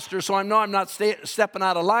your pastor, so I know I'm not stepping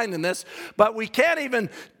out of line in this. But we can't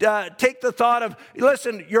even take the thought of,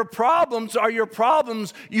 listen, your problems are your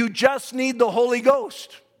problems. You just need the Holy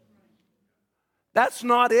Ghost. That's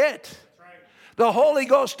not it. The Holy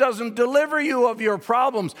Ghost doesn't deliver you of your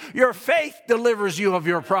problems. Your faith delivers you of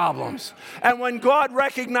your problems. And when God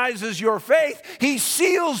recognizes your faith, he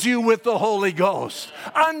seals you with the Holy Ghost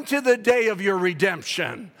unto the day of your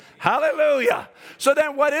redemption. Hallelujah. So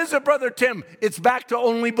then what is it, Brother Tim? It's back to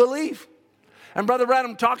only believe. And Brother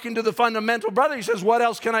Branham talking to the fundamental brother, he says, what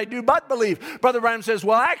else can I do but believe? Brother Branham says,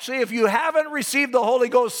 well, actually, if you haven't received the Holy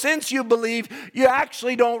Ghost since you believe, you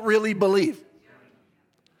actually don't really believe.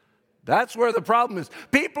 That's where the problem is.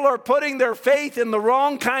 People are putting their faith in the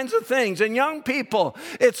wrong kinds of things. And young people,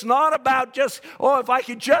 it's not about just, if I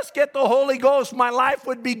could just get the Holy Ghost, my life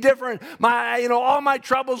would be different. All my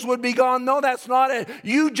troubles would be gone. No, that's not it.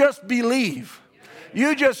 You just believe.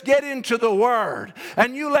 You just get into the Word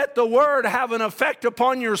and you let the Word have an effect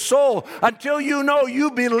upon your soul until you know you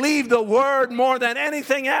believe the Word more than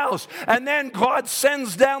anything else. And then God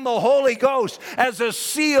sends down the Holy Ghost as a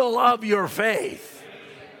seal of your faith.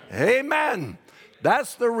 Amen.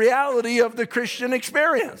 That's the reality of the Christian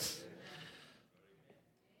experience.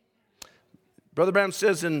 Brother Branham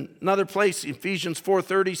says in another place, Ephesians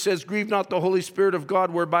 4:30 says, grieve not the Holy Spirit of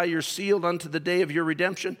God, whereby you're sealed unto the day of your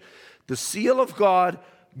redemption. The seal of God,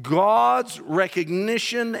 God's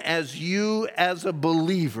recognition as you as a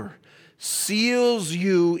believer, seals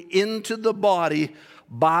you into the body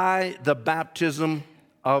by the baptism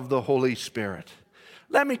of the Holy Spirit.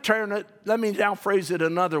 Let me now phrase it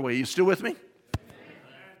another way. You still with me?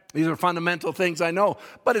 These are fundamental things, I know,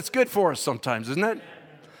 but it's good for us sometimes, isn't it?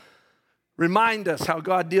 Remind us how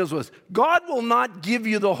God deals with us. God will not give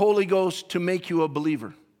you the Holy Ghost to make you a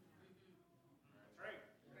believer.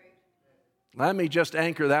 Let me just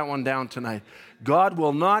anchor that one down tonight. God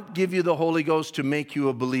will not give you the Holy Ghost to make you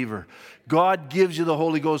a believer. God gives you the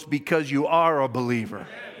Holy Ghost because you are a believer.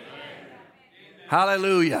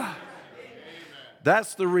 Hallelujah.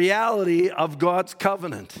 That's the reality of God's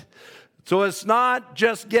covenant. So it's not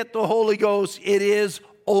just get the Holy Ghost, it is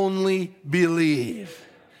only believe.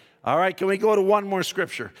 All right, can we go to one more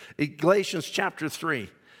scripture? Galatians chapter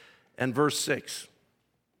 3 and verse 6.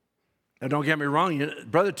 And don't get me wrong,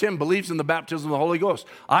 Brother Tim believes in the baptism of the Holy Ghost.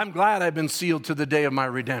 I'm glad I've been sealed to the day of my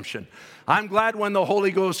redemption. I'm glad when the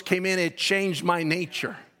Holy Ghost came in, it changed my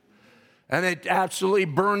nature. And it absolutely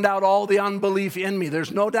burned out all the unbelief in me.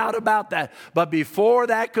 There's no doubt about that. But before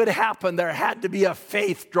that could happen, there had to be a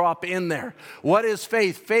faith drop in there. What is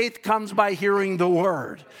faith? Faith comes by hearing the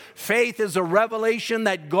word. Faith is a revelation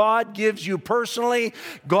that God gives you personally.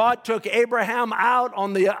 God took Abraham out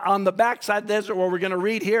on the backside desert, where we're going to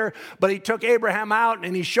read here. But he took Abraham out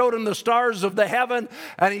and he showed him the stars of the heaven.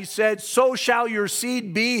 And he said, so shall your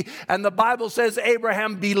seed be. And the Bible says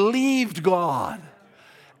Abraham believed God.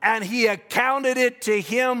 And he accounted it to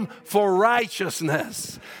him for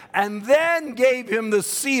righteousness, and then gave him the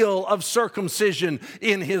seal of circumcision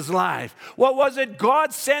in his life. What was it?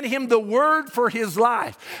 God sent him the word for his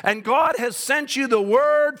life. And God has sent you the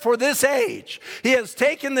word for this age. He has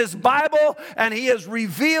taken this Bible and he has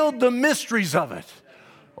revealed the mysteries of it.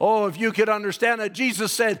 Oh, if you could understand that.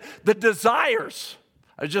 Jesus said the desires.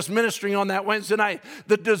 I was just ministering on that Wednesday night.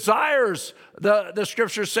 The desires, the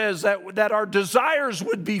scripture says that our desires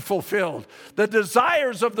would be fulfilled. The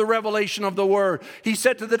desires of the revelation of the word. He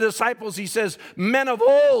said to the disciples, he says, men of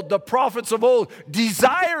old, the prophets of old,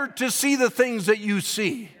 desired to see the things that you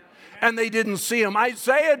see. And they didn't see them.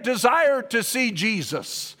 Isaiah desired to see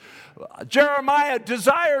Jesus. Jeremiah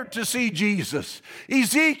desired to see Jesus.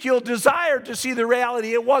 Ezekiel desired to see the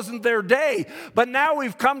reality. It wasn't their day. But now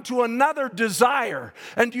we've come to another desire.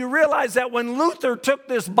 And do you realize that when Luther took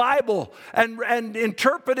this Bible and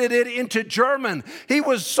interpreted it into German, he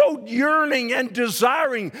was so yearning and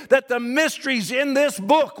desiring that the mysteries in this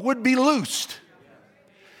book would be loosed.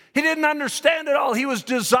 He didn't understand it all. He was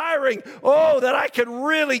desiring, that I could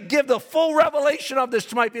really give the full revelation of this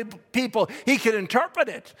to my people. He could interpret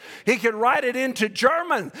it. He could write it into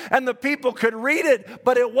German, and the people could read it,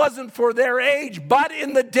 but it wasn't for their age, but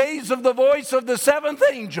in the days of the voice of the seventh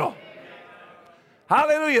angel.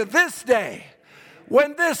 Hallelujah. This day,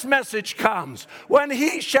 when this message comes, when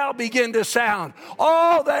he shall begin to sound,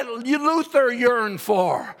 all that Luther yearned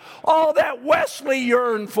for, all that Wesley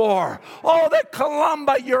yearned for, all that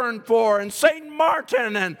Columba yearned for, and St.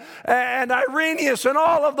 Martin and Irenaeus and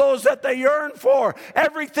all of those that they yearned for,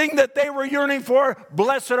 everything that they were yearning for,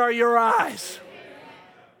 blessed are your eyes.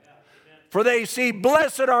 For they see,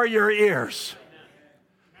 blessed are your ears.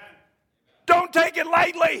 Don't take it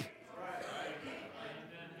lightly.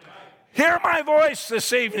 Hear my voice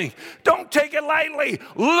this evening. Don't take it lightly.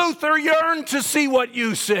 Luther yearned to see what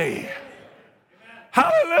you see.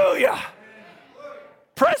 Hallelujah.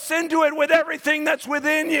 Press into it with everything that's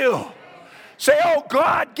within you. Say, oh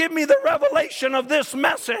God, give me the revelation of this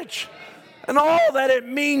message and all that it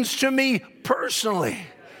means to me personally.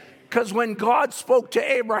 Because when God spoke to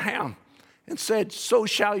Abraham and said, so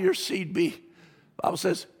shall your seed be, the Bible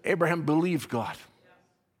says Abraham believed God.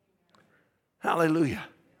 Hallelujah.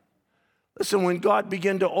 Listen, when God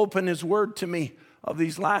began to open his word to me of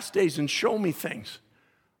these last days and show me things,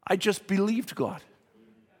 I just believed God.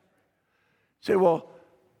 Say, well,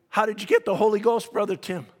 how did you get the Holy Ghost, Brother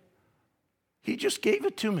Tim? He just gave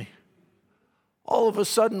it to me. All of a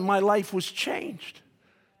sudden, my life was changed.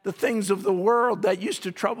 The things of the world that used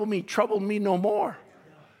to troubled me no more.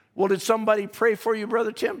 Well, did somebody pray for you,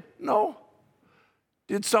 Brother Tim? No.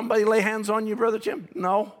 Did somebody lay hands on you, Brother Tim?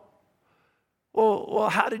 No. Well,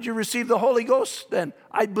 how did you receive the Holy Ghost then?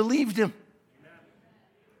 I believed him.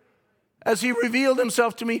 As he revealed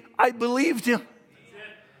himself to me, I believed him.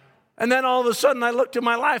 And then all of a sudden I looked at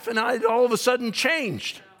my life and I all of a sudden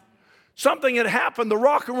changed. Something had happened. The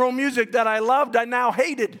rock and roll music that I loved, I now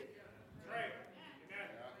hated.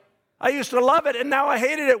 I used to love it and now I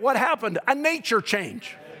hated it. What happened? A nature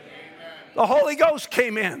change. The Holy Ghost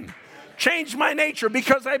came in, changed my nature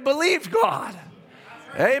because I believed God.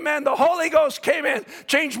 Amen. The Holy Ghost came in,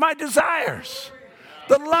 changed my desires.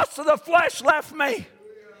 The lust of the flesh left me.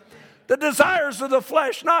 The desires of the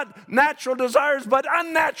flesh, not natural desires, but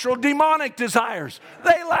unnatural, demonic desires,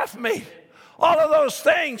 they left me. All of those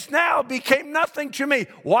things now became nothing to me.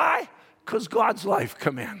 Why? Because God's life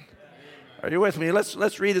come in. Are you with me?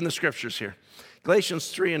 Let's read in the scriptures here. Galatians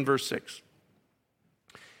 3 and verse 6.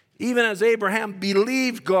 Even as Abraham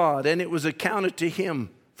believed God, and it was accounted to him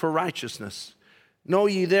for righteousness. Know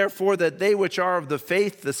ye therefore that they which are of the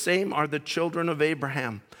faith, the same are the children of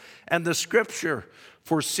Abraham. And the scripture,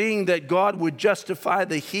 foreseeing that God would justify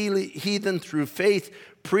the heathen through faith,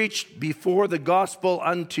 preached before the gospel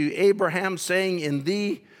unto Abraham, saying, in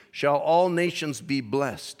thee shall all nations be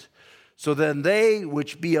blessed. So then they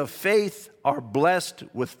which be of faith are blessed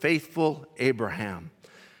with faithful Abraham.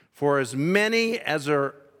 For as many as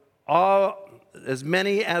are of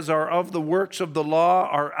the works of the law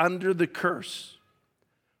are under the curse.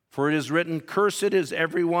 For it is written, cursed is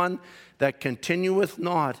everyone that continueth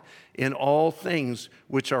not in all things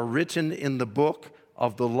which are written in the book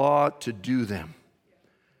of the law to do them.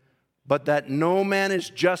 But that no man is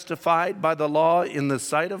justified by the law in the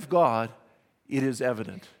sight of God, it is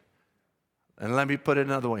evident. And let me put it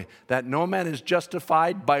another way. That no man is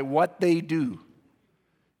justified by what they do.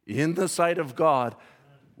 In the sight of God,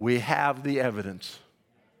 we have the evidence.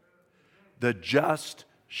 The just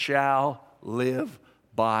shall live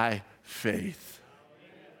by faith.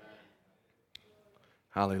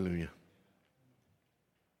 Hallelujah.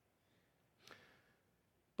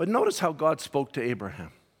 But notice how God spoke to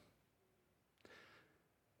Abraham.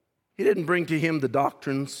 He didn't bring to him the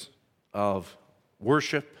doctrines of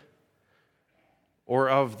worship or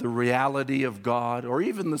of the reality of God, or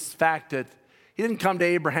even the fact that he didn't come to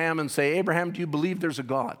Abraham and say, Abraham, do you believe there's a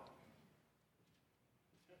God?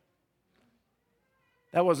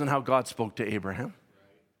 That wasn't how God spoke to Abraham.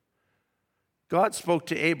 God spoke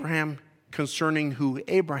to Abraham concerning who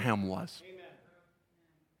Abraham was.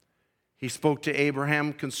 He spoke to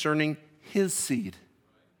Abraham concerning his seed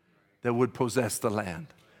that would possess the land.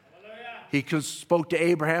 He spoke to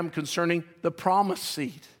Abraham concerning the promised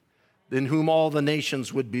seed, in whom all the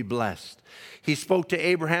nations would be blessed. He spoke to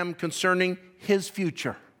Abraham concerning his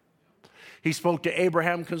future. He spoke to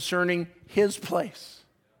Abraham concerning his place.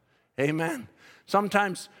 Amen.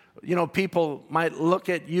 Sometimes, people might look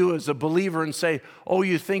at you as a believer and say, oh,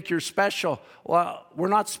 you think you're special. Well, we're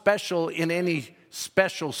not special in any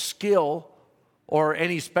special skill or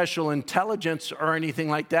any special intelligence or anything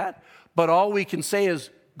like that. But all we can say is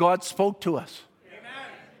God spoke to us.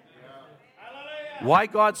 Why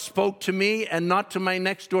God spoke to me and not to my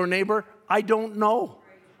next door neighbor, I don't know.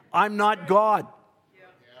 I'm not God.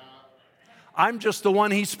 I'm just the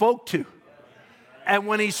one he spoke to. And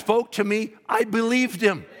when he spoke to me, I believed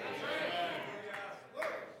him.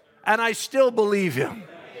 And I still believe him.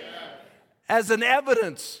 As an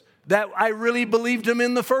evidence that I really believed him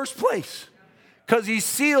in the first place. Because he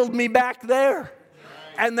sealed me back there.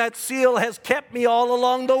 And that seal has kept me all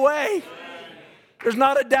along the way. There's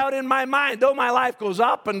not a doubt in my mind. Though my life goes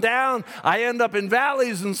up and down, I end up in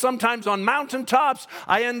valleys and sometimes on mountaintops.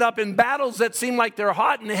 I end up in battles that seem like they're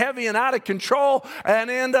hot and heavy and out of control,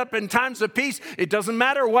 and I end up in times of peace. It doesn't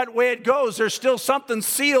matter what way it goes. There's still something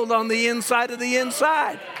sealed on the inside of the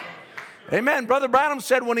inside. Amen. Brother Branham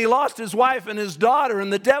said when he lost his wife and his daughter,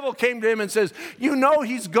 and the devil came to him and says, you know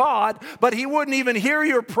he's God, but he wouldn't even hear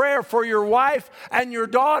your prayer for your wife and your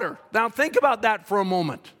daughter. Now think about that for a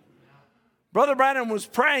moment. Brother Branham was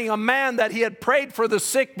praying, a man that he had prayed for the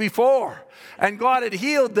sick before, and God had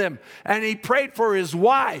healed them, and he prayed for his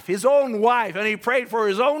wife, his own wife, and he prayed for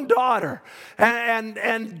his own daughter,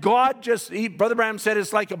 and God Brother Branham said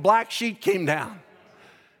it's like a black sheet came down.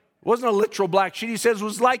 It wasn't a literal black sheet. He says it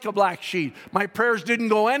was like a black sheet. My prayers didn't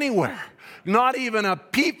go anywhere, not even a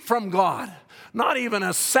peep from God. Not even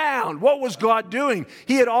a sound. What was God doing?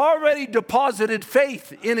 He had already deposited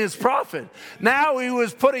faith in his prophet. Now he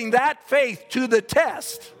was putting that faith to the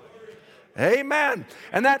test. Amen.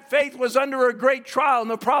 And that faith was under a great trial. And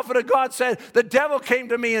the prophet of God said, the devil came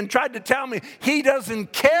to me and tried to tell me he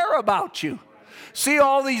doesn't care about you. See,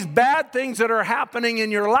 all these bad things that are happening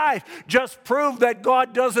in your life just prove that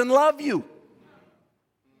God doesn't love you.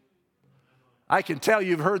 I can tell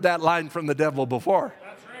you've heard that line from the devil before.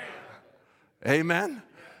 Amen.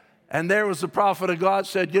 And there was the prophet of God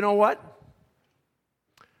said, you know what?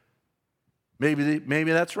 Maybe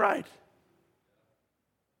that's right.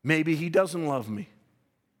 Maybe he doesn't love me.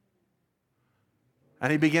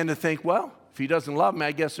 And he began to think, well, if he doesn't love me,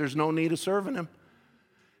 I guess there's no need of serving him.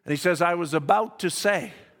 And he says, I was about to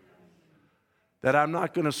say that I'm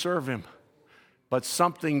not going to serve him, but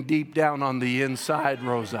something deep down on the inside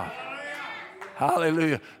rose up.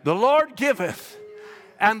 Hallelujah. The Lord giveth,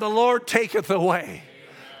 and the Lord taketh away.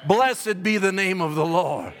 Blessed be the name of the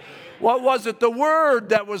Lord. What was it? The word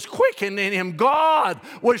that was quickening him. God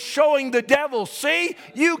was showing the devil, see,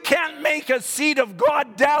 you can't make a seed of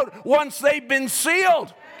God doubt once they've been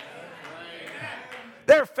sealed.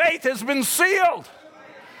 Their faith has been sealed.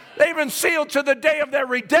 They've been sealed to the day of their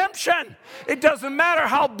redemption. It doesn't matter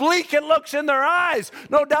how bleak it looks in their eyes.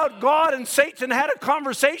 No doubt God and Satan had a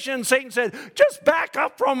conversation, and Satan said, just back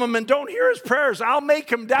up from him and don't hear his prayers. I'll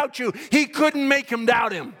make him doubt you. He couldn't make him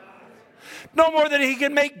doubt him. No more than he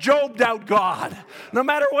can make Job doubt God. No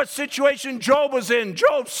matter what situation Job was in,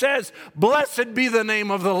 Job says, blessed be the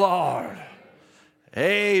name of the Lord.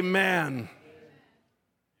 Amen.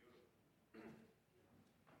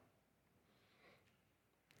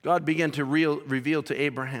 God began to reveal to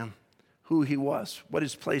Abraham who he was, what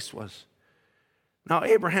his place was. Now,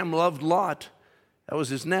 Abraham loved Lot. That was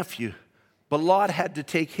his nephew. But Lot had to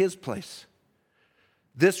take his place.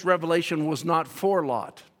 This revelation was not for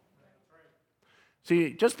Lot.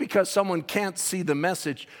 See, just because someone can't see the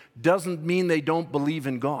message doesn't mean they don't believe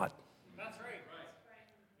in God. That's right.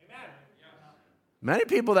 Amen. Many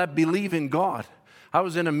people that believe in God. I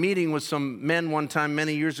was in a meeting with some men one time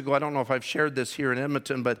many years ago. I don't know if I've shared this here in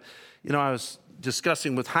Edmonton, but I was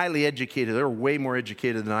discussing with highly educated. They were way more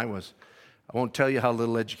educated than I was. I won't tell you how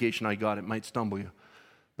little education I got. It might stumble you.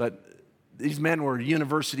 But these men were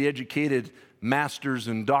university educated, masters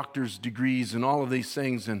and doctor's degrees and all of these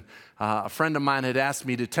things. And a friend of mine had asked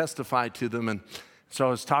me to testify to them. And so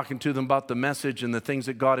I was talking to them about the message and the things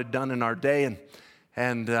that God had done in our day.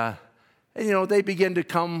 And they began to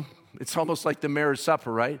come. It's almost like the marriage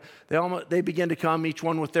supper, right? They begin to come, each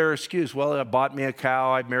one with their excuse. Well, I bought me a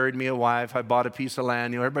cow, I married me a wife, I bought a piece of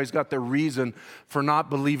land. Everybody's got their reason for not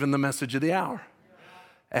believing the message of the hour.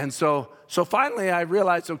 And so finally I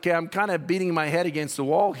realized, okay, I'm kind of beating my head against the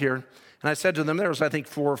wall here. And I said to them, there was I think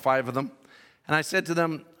 4 or 5 of them. And I said to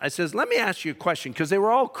them, let me ask you a question, because they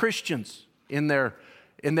were all Christians in their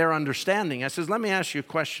understanding. I says, let me ask you a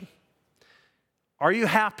question. Are you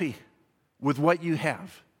happy with what you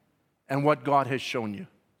have and what God has shown you?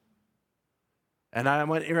 And I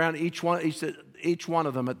went around each one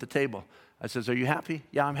of them at the table. I says, are you happy?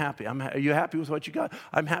 Yeah, I'm happy. Are you happy with what you got?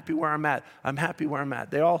 I'm happy where I'm at. I'm happy where I'm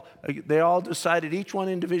at. They all decided, each one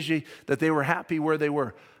individually, that they were happy where they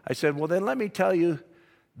were. I said, well, then let me tell you,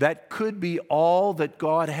 that could be all that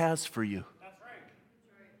God has for you. That's right.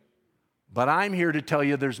 But I'm here to tell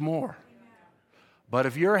you there's more. But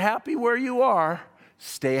if you're happy where you are,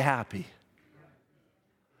 stay happy.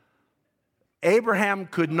 Abraham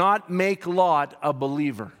could not make Lot a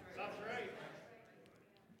believer.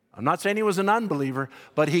 I'm not saying he was an unbeliever,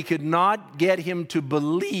 but he could not get him to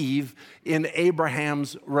believe in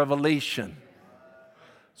Abraham's revelation.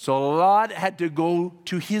 So Lot had to go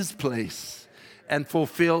to his place and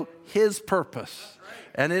fulfill his purpose.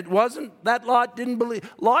 And it wasn't that Lot didn't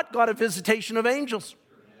believe. Lot got a visitation of angels.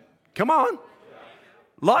 Come on.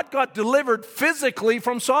 Lot got delivered physically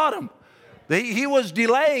from Sodom. He was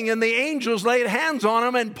delaying, and the angels laid hands on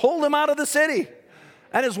him and pulled him out of the city.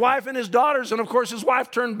 And his wife and his daughters, and of course his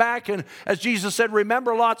wife turned back, and as Jesus said,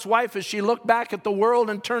 remember Lot's wife as she looked back at the world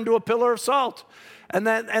and turned to a pillar of salt.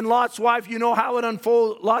 And Lot's wife, you know how it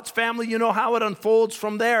unfolds. Lot's family, you know how it unfolds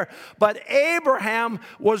from there. But Abraham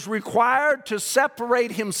was required to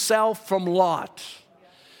separate himself from Lot.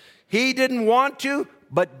 He didn't want to,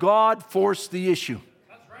 but God forced the issue.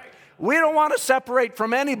 That's right. We don't want to separate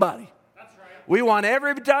from anybody. That's right. We want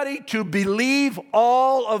everybody to believe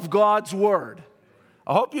all of God's word.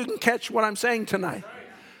 I hope you can catch what I'm saying tonight.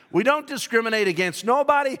 We don't discriminate against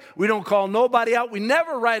nobody. We don't call nobody out. We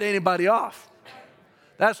never write anybody off.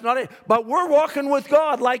 That's not it. But we're walking with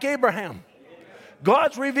God like Abraham.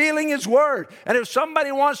 God's revealing his word. And if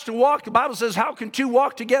somebody wants to walk, the Bible says, how can 2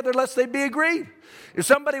 walk together lest they be agreed? If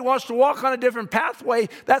somebody wants to walk on a different pathway,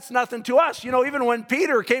 that's nothing to us. You know, even when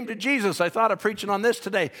Peter came to Jesus, I thought of preaching on this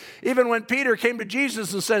today. Even when Peter came to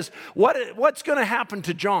Jesus and says, what's going to happen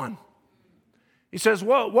to John? He says,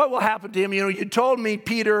 well, what will happen to him? You know, you told me,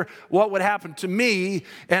 Peter, what would happen to me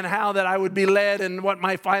and how that I would be led and what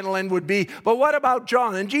my final end would be. But what about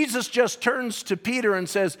John? And Jesus just turns to Peter and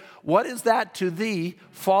says, what is that to thee?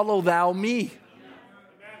 Follow thou me.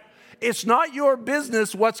 It's not your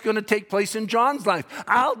business what's going to take place in John's life.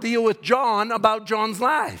 I'll deal with John about John's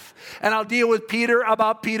life. And I'll deal with Peter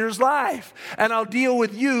about Peter's life. And I'll deal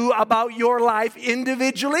with you about your life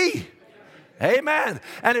individually. Amen.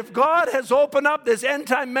 And if God has opened up this end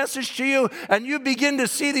time message to you and you begin to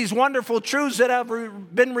see these wonderful truths that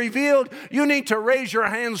have been revealed, you need to raise your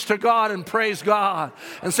hands to God and praise God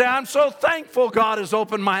and say, I'm so thankful God has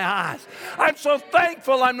opened my eyes. I'm so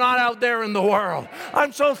thankful I'm not out there in the world.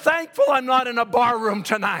 I'm so thankful I'm not in a bar room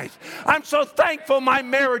tonight. I'm so thankful my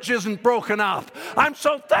marriage isn't broken up. I'm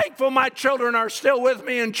so thankful my children are still with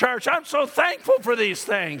me in church. I'm so thankful for these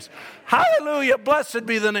things. Hallelujah. Blessed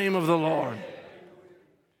be the name of the Lord.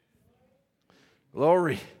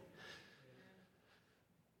 Glory.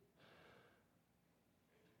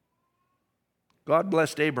 God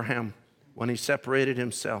blessed Abraham when he separated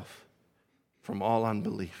himself from all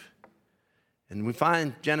unbelief. And we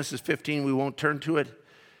find Genesis 15, we won't turn to it,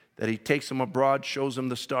 that he takes him abroad, shows him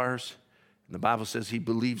the stars. And the Bible says he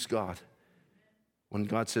believes God. When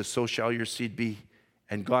God says, so shall your seed be.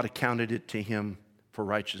 And God accounted it to him for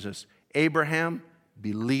righteousness. Abraham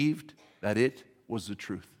believed that it was the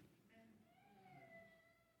truth.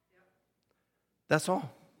 That's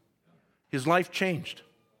all. His life changed.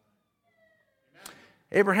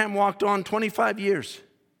 Abraham walked on 25 years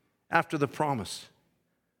after the promise.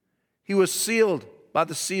 He was sealed by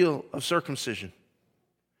the seal of circumcision.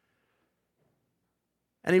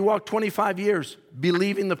 And he walked 25 years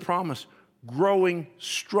believing the promise, growing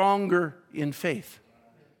stronger in faith.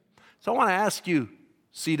 So I want to ask you,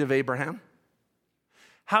 seed of Abraham,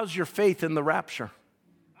 how's your faith in the rapture?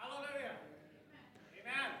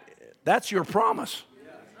 That's your promise.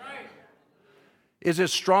 Is it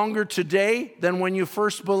stronger today than when you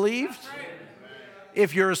first believed?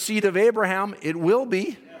 If you're a seed of Abraham, it will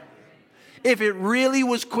be. If it really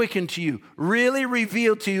was quickened to you, really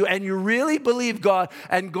revealed to you, and you really believe God,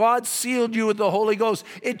 and God sealed you with the Holy Ghost,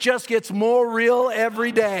 it just gets more real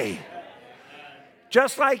every day.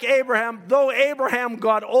 Just like Abraham, though Abraham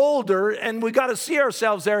got older, and we got to see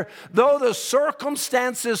ourselves there, though the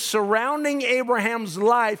circumstances surrounding Abraham's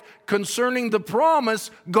life concerning the promise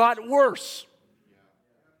got worse.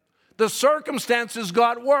 The circumstances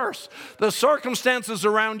got worse. The circumstances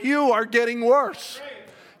around you are getting worse.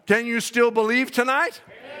 Can you still believe tonight?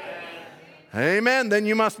 Amen. Then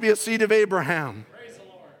you must be a seed of Abraham.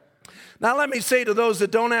 Now let me say to those that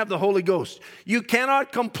don't have the Holy Ghost, you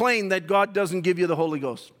cannot complain that God doesn't give you the Holy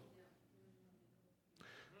Ghost.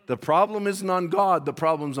 The problem isn't on God, the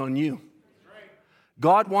problem's on you.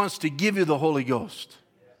 God wants to give you the Holy Ghost.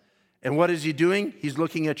 And what is He doing? He's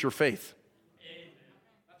looking at your faith.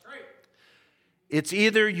 It's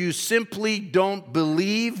either you simply don't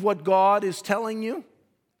believe what God is telling you,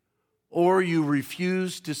 or you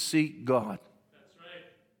refuse to seek God.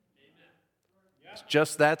 It's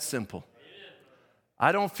just that simple.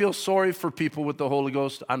 I don't feel sorry for people with the Holy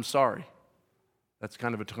Ghost. I'm sorry. That's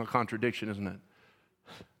kind of a contradiction, isn't it?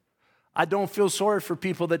 I don't feel sorry for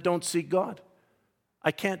people that don't seek God.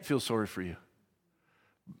 I can't feel sorry for you.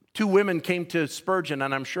 2 women came to Spurgeon,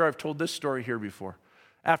 and I'm sure I've told this story here before,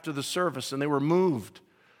 after the service, and they were moved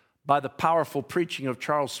by the powerful preaching of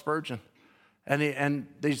Charles Spurgeon. And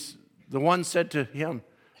the one said to him,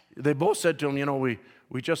 they both said to him, you know,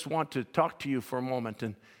 we just want to talk to you for a moment.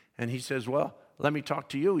 And he says, well, let me talk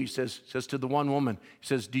to you. He says to the one woman, he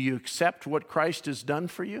says, do you accept what Christ has done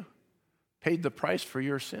for you? Paid the price for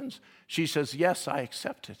your sins? She says, yes, I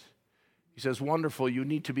accept it. He says, wonderful, you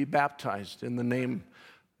need to be baptized in the name,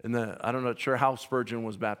 I'm not sure how Spurgeon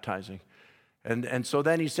was baptizing. And so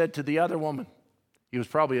then he said to the other woman, he was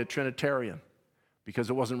probably a Trinitarian because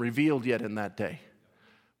it wasn't revealed yet in that day.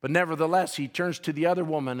 But nevertheless, he turns to the other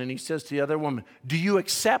woman and he says to the other woman, do you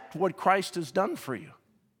accept what Christ has done for you?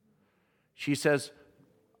 She says,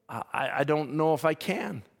 I don't know if I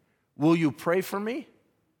can. Will you pray for me?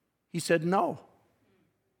 He said, no.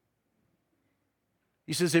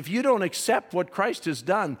 He says, if you don't accept what Christ has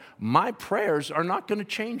done, my prayers are not going to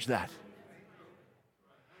change that.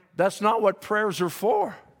 That's not what prayers are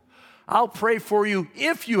for. I'll pray for you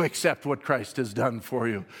if you accept what Christ has done for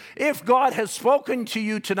you. If God has spoken to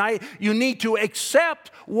you tonight, you need to accept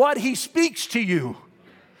what He speaks to you.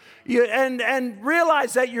 And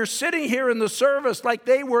realize that you're sitting here in the service like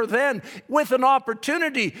they were then with an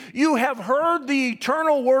opportunity. You have heard the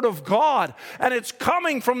eternal word of God, and it's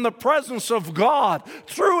coming from the presence of God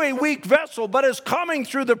through a weak vessel, but it's coming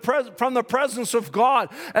through from the presence of God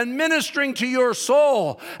and ministering to your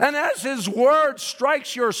soul. And as His word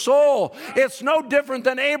strikes your soul, it's no different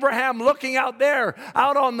than Abraham looking out there,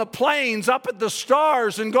 out on the plains, up at the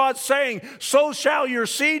stars, and God saying, so shall your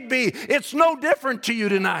seed be. It's no different to you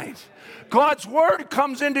tonight. God's word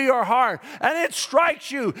comes into your heart and it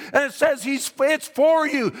strikes you and it says it's for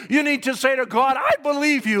you. You need to say to God, I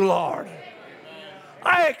believe you, Lord.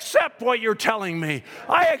 I accept what you're telling me.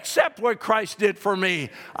 I accept what Christ did for me.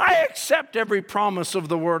 I accept every promise of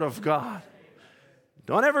the word of God.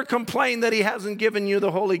 Don't ever complain that He hasn't given you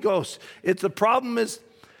the Holy Ghost. The problem is,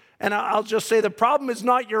 and I'll just say, the problem is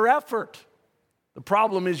not your effort. The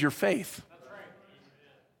problem is your faith.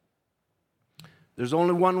 There's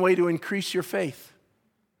only one way to increase your faith.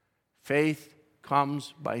 Faith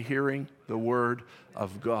comes by hearing the word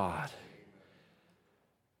of God.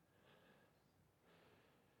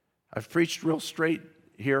 I've preached real straight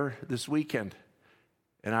here this weekend,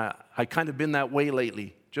 and I kind of been that way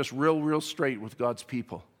lately, just real straight with God's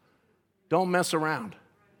people. Don't mess around.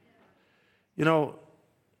 You know,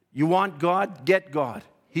 you want God, get God.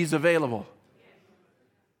 He's available.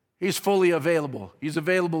 He's fully available. He's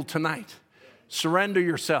available tonight. Surrender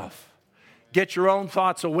yourself. Get your own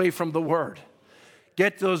thoughts away from the word.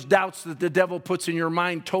 Get those doubts that the devil puts in your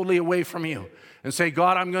mind totally away from you. And say,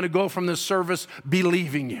 God, I'm going to go from this service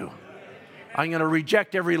believing you. I'm going to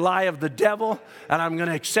reject every lie of the devil, and I'm going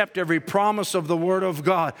to accept every promise of the word of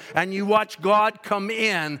God. And you watch God come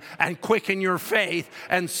in and quicken your faith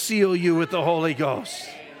and seal you with the Holy Ghost.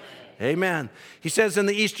 Amen. He says in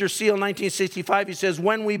the Easter Seal, 1965, he says,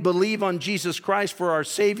 when we believe on Jesus Christ for our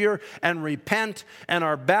Savior and repent and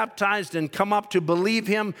are baptized and come up to believe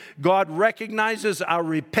Him, God recognizes our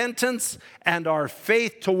repentance and our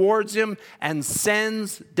faith towards Him and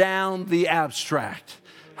sends down the abstract.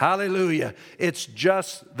 Hallelujah. It's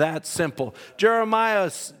just that simple. Jeremiah,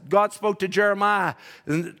 God spoke to Jeremiah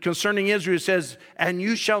concerning Israel. He says, and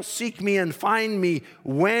you shall seek me and find me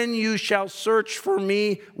when you shall search for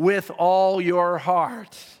me with all your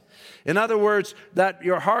heart. In other words, that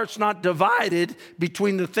your heart's not divided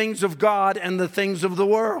between the things of God and the things of the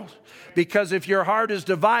world. Because if your heart is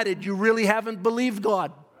divided, you really haven't believed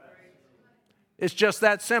God. It's just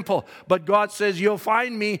that simple. But God says you'll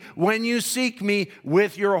find me when you seek me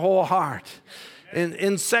with your whole heart.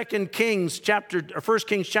 In 1 Kings chapter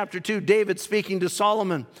 2, David speaking to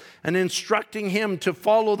Solomon and instructing him to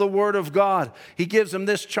follow the word of God. He gives him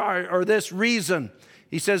this charge or this reason.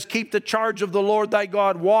 He says, keep the charge of the Lord thy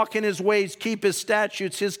God, walk in his ways, keep his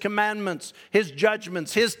statutes, his commandments, his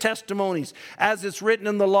judgments, his testimonies, as it's written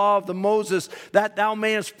in the law of the Moses, that thou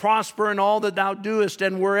mayest prosper in all that thou doest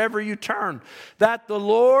and wherever you turn, that the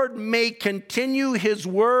Lord may continue his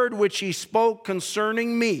word which he spoke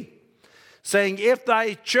concerning me, saying, if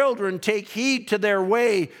thy children take heed to their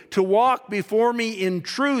way to walk before me in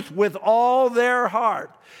truth with all their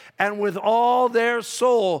heart, and with all their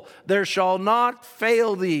soul, there shall not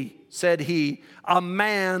fail thee, said he, a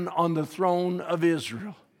man on the throne of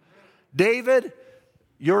Israel. David,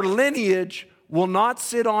 your lineage will not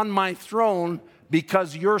sit on my throne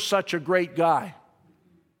because you're such a great guy.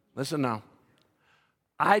 Listen now.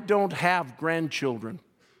 I don't have grandchildren.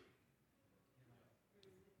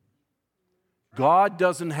 God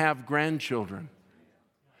doesn't have grandchildren.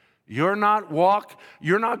 You're not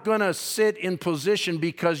going to sit in position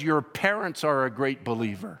because your parents are a great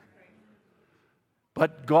believer.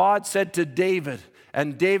 But God said to David,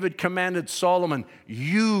 and David commanded Solomon,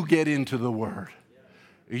 you get into the word.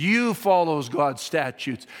 You follow God's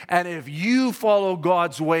statutes. And if you follow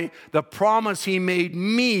God's way, the promise he made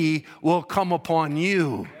me will come upon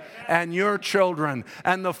you and your children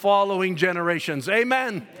and the following generations.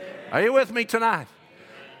 Amen. Are you with me tonight?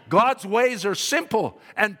 God's ways are simple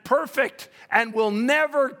and perfect and will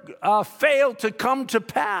never fail to come to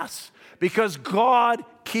pass because God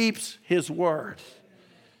keeps his word.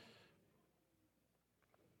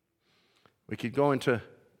 We could go into,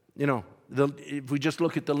 if we just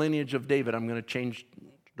look at the lineage of David, I'm going to change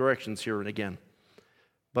directions here and again.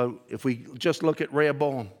 But if we just look at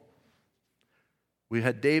Rehoboam, we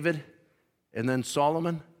had David and then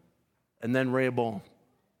Solomon and then Rehoboam.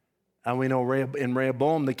 And we know in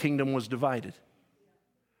Rehoboam, the kingdom was divided.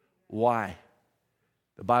 Why?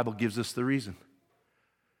 The Bible gives us the reason.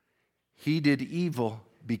 He did evil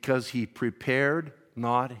because he prepared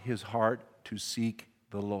not his heart to seek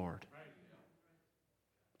the Lord.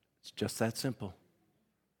 It's just that simple.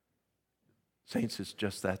 Saints, it's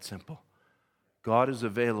just that simple. God is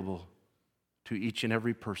available to each and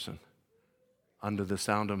every person under the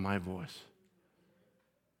sound of my voice.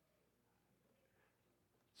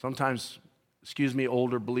 Sometimes, excuse me,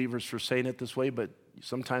 older believers for saying it this way, but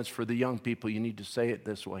sometimes for the young people, you need to say it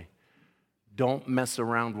this way. Don't mess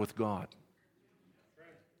around with God.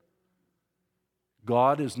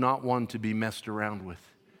 God is not one to be messed around with.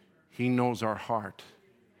 He knows our heart.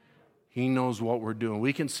 He knows what we're doing.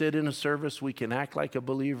 We can sit in a service. We can act like a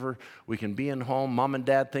believer. We can be in home. Mom and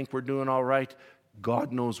dad think we're doing all right.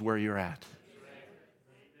 God knows where you're at.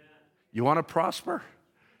 You want to prosper?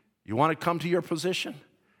 You want to come to your position?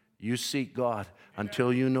 You seek God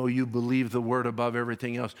until you know you believe the word above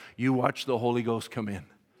everything else. You watch the Holy Ghost come in.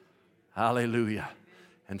 Hallelujah.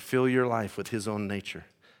 And fill your life with his own nature.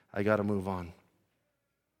 I got to move on.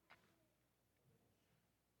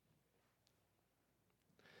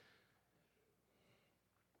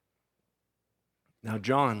 Now,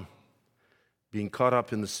 John, being caught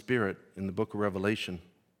up in the Spirit in the book of Revelation,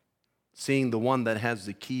 seeing the one that has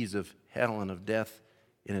the keys of hell and of death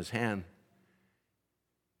in his hand,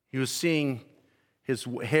 he was seeing his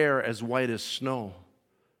hair as white as snow,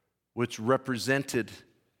 which represented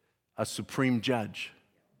a supreme judge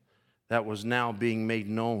that was now being made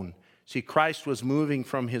known. See, Christ was moving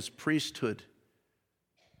from his priesthood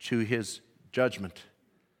to his judgment,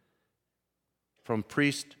 from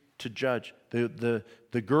priest to judge. The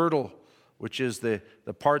girdle, which is the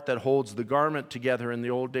part that holds the garment together in the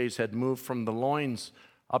old days, had moved from the loins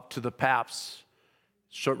up to the paps,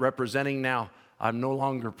 representing now, I'm no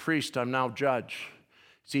longer priest, I'm now judge.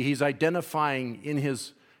 See, he's identifying in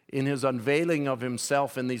his unveiling of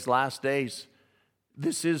himself in these last days,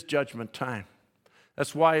 this is judgment time.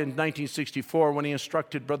 That's why in 1964, when he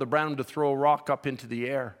instructed Brother Branham to throw a rock up into the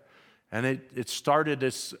air, and it started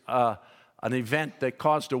as an event that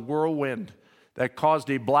caused a whirlwind, that caused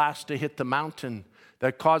a blast to hit the mountain,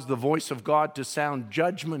 that caused the voice of God to sound,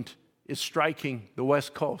 judgment is striking the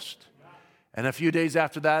West Coast. And a few days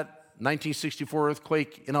after that, 1964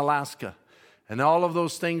 earthquake in Alaska. And all of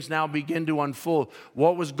those things now begin to unfold.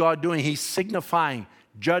 What was God doing? He's signifying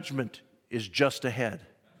judgment is just ahead.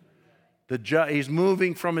 He's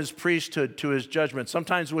moving from his priesthood to his judgment.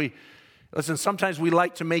 Sometimes we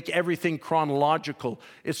like to make everything chronological.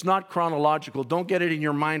 It's not chronological. Don't get it in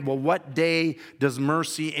your mind, well, what day does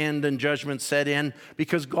mercy end and judgment set in?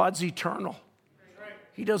 Because God's eternal.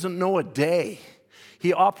 He doesn't know a day.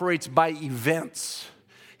 He operates by events.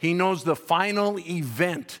 He knows the final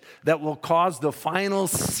event that will cause the final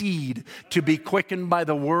seed to be quickened by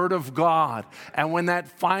the word of God. And when that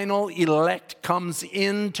final elect comes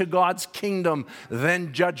into God's kingdom,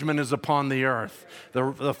 then judgment is upon the earth.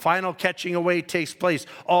 The final catching away takes place.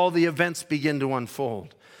 All the events begin to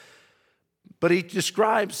unfold. But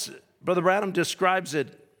Brother Branham describes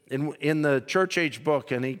it in the church age book,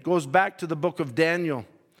 and he goes back to the book of Daniel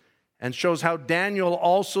and shows how Daniel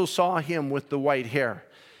also saw him with the white hair,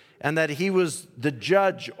 and that he was the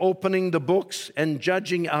judge opening the books and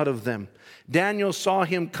judging out of them. Daniel saw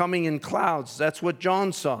him coming in clouds. That's what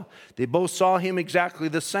John saw. They both saw him exactly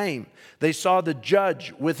the same. They saw the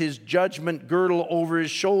judge with his judgment girdle over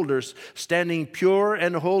his shoulders, standing pure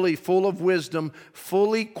and holy, full of wisdom,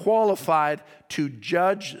 fully qualified to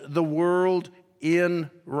judge the world in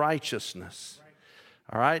righteousness.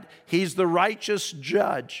 All right? He's the righteous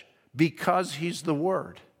judge because he's the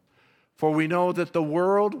Word. For we know that the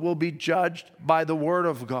world will be judged by the Word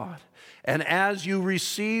of God. And as you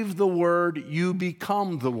receive the Word, you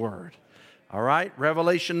become the Word. All right?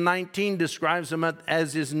 Revelation 19 describes him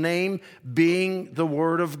as his name being the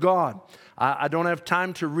Word of God. I don't have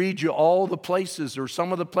time to read you all the places or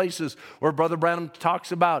some of the places where Brother Branham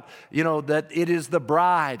talks about, that it is the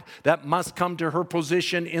bride that must come to her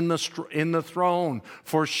position in the throne,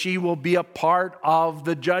 for she will be a part of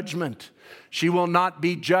the judgment. She will not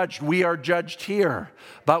be judged. We are judged here,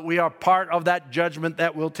 but we are part of that judgment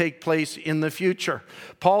that will take place in the future.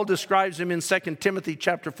 Paul describes him in 2 Timothy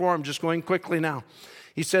chapter 4. I'm just going quickly now.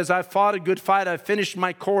 He says, I've fought a good fight. I've finished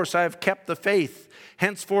my course. I have kept the faith.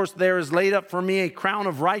 Henceforth there is laid up for me a crown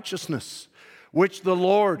of righteousness, which the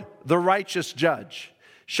Lord, the righteous judge,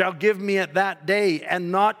 shall give me at that day,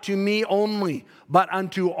 and not to me only, but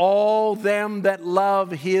unto all them that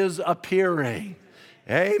love his appearing.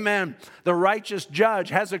 Amen. The righteous judge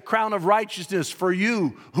has a crown of righteousness for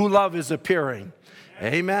you who love his appearing.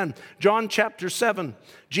 Amen. John chapter 7,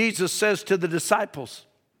 Jesus says to the disciples,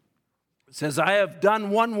 says, I have done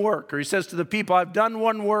one work, or he says to the people, I've done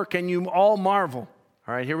one work and you all marvel.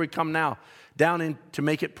 All right, here we come now, down in to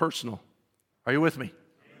make it personal. Are you with me?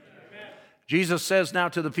 Amen. Jesus says now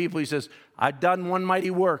to the people, he says, I've done one mighty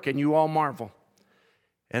work and you all marvel.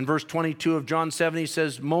 And verse 22 of John 7, he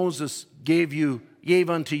says, Moses gave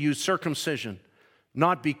unto you circumcision,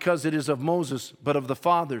 not because it is of Moses, but of the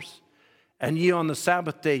fathers. And ye on the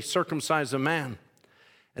Sabbath day circumcise a man.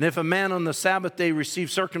 And if a man on the Sabbath day receive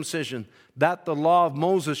circumcision, that the law of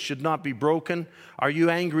Moses should not be broken, are you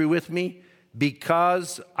angry with me?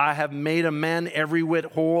 Because I have made a man every whit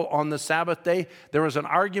whole on the Sabbath day. There was an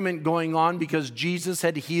argument going on because Jesus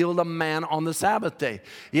had healed a man on the Sabbath day.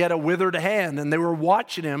 He had a withered hand, and they were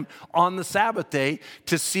watching him on the Sabbath day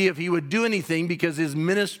to see if he would do anything, because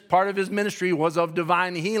part of his ministry was of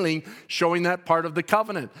divine healing, showing that part of the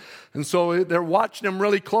covenant. And so they're watching him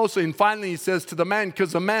really closely, and finally he says to the man,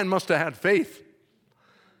 because the man must have had faith.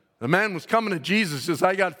 The man was coming to Jesus, says,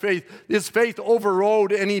 I got faith. His faith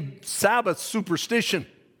overrode any Sabbath superstition.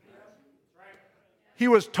 He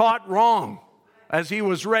was taught wrong as he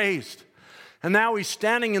was raised. And now he's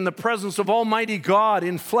standing in the presence of Almighty God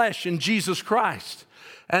in flesh in Jesus Christ.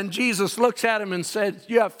 And Jesus looks at him and said,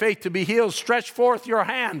 you have faith to be healed. Stretch forth your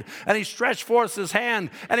hand. And he stretched forth his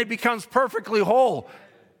hand, and he becomes perfectly whole.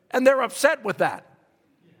 And they're upset with that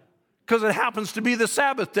because it happens to be the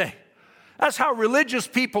Sabbath day. That's how religious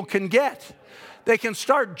people can get. They can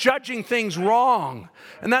start judging things wrong.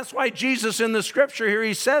 And that's why Jesus in the scripture here,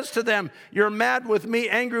 he says to them, you're mad with me,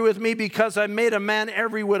 angry with me, because I made a man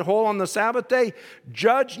every whit whole on the Sabbath day.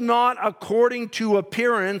 Judge not according to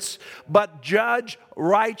appearance, but judge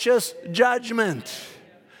righteous judgment.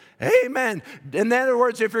 Amen. In other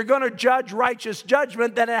words, if you're going to judge righteous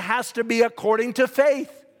judgment, then it has to be according to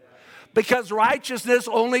faith. Because righteousness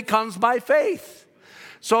only comes by faith.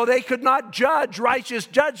 So they could not judge righteous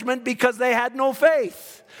judgment because they had no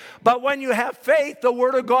faith. But when you have faith, the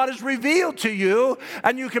Word of God is revealed to you,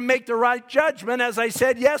 and you can make the right judgment. As I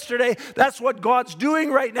said yesterday, that's what God's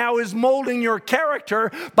doing right now, is molding your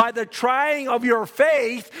character by the trying of your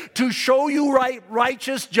faith to show you right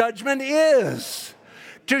righteous judgment is.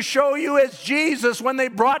 To show you as Jesus, when they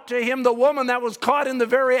brought to him the woman that was caught in the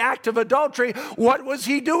very act of adultery, what was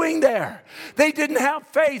he doing there? They didn't have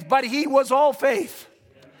faith, but he was all faith.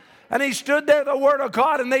 And he stood there, the Word of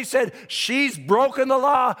God, and they said, she's broken the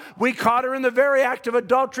law. We caught her in the very act of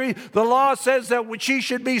adultery. The law says that she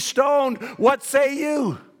should be stoned. What say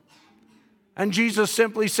you? And Jesus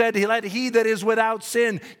simply said, let he that is without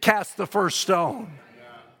sin cast the first stone.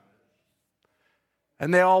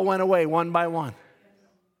 And they all went away one by one,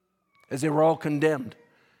 as they were all condemned.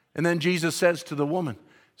 And then Jesus says to the woman,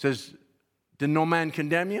 says, Did no man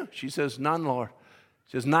condemn you? She says, none, Lord.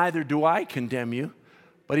 He says, neither do I condemn you.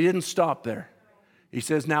 But he didn't stop there. He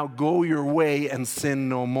says, now go your way and sin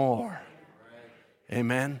no more.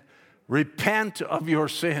 Amen. Repent of your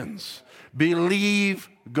sins.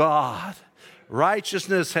 Believe God.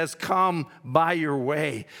 Righteousness has come by your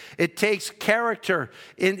way. It takes character.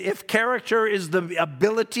 If character is the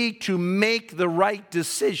ability to make the right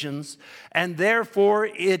decisions, and therefore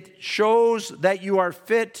it shows that you are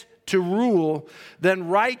fit to rule, then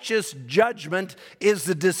righteous judgment is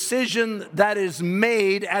the decision that is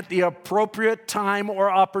made at the appropriate time or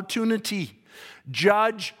opportunity.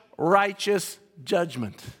 Judge righteous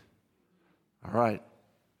judgment. All right.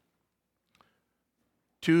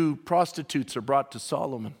 2 prostitutes are brought to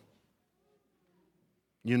Solomon.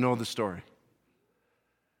 You know the story.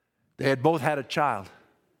 They had both had a child.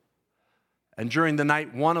 And during the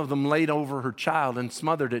night, one of them laid over her child and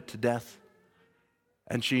smothered it to death.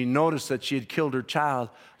 And she noticed that she had killed her child.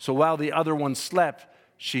 So while the other one slept,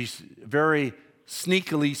 she very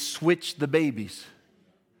sneakily switched the babies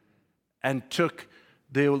and took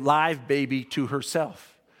the live baby to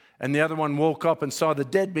herself. And the other one woke up and saw the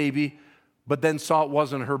dead baby, but then saw it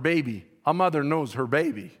wasn't her baby. A mother knows her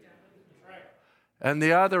baby. And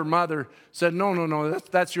the other mother said, no,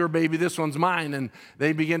 that's your baby, this one's mine. And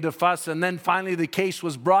they began to fuss, and then finally the case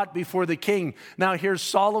was brought before the king. Now here's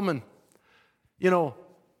Solomon.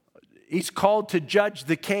 He's called to judge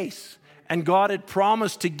the case. And God had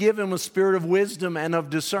promised to give him a spirit of wisdom and of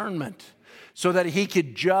discernment so that he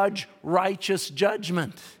could judge righteous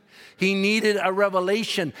judgment. He needed a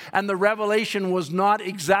revelation, and the revelation was not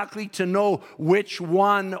exactly to know which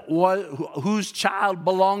one was, whose child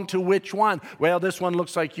belonged to which one. Well, this one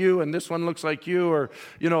looks like you, and this one looks like you, or,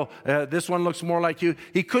 this one looks more like you.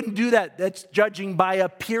 He couldn't do that. That's judging by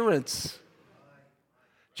appearance.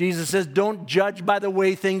 Jesus says, don't judge by the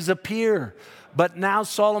way things appear. But now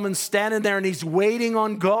Solomon's standing there and he's waiting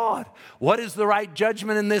on God. What is the right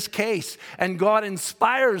judgment in this case? And God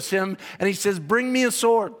inspires him and he says, bring me a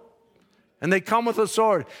sword. And they come with a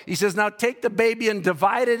sword. He says, now take the baby and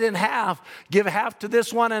divide it in half. Give half to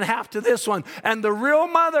this one and half to this one. And the real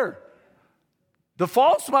mother, the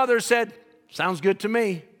false mother said, sounds good to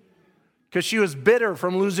me. Because she was bitter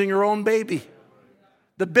from losing her own baby.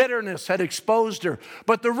 The bitterness had exposed her.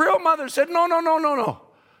 But the real mother said, no.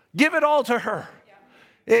 Give it all to her.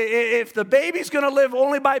 If the baby's going to live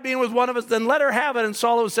only by being with one of us, then let her have it. And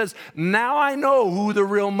Solomon says, now I know who the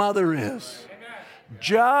real mother is.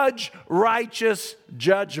 Judge righteous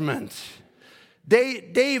judgment.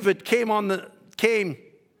 David came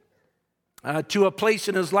to a place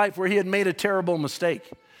in his life where he had made a terrible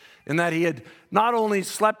mistake, in that he had not only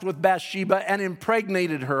slept with Bathsheba and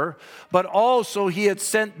impregnated her, but also he had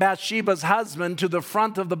sent Bathsheba's husband to the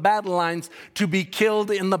front of the battle lines to be killed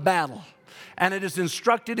in the battle. And it is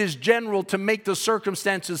instructed his general to make the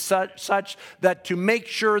circumstances such that to make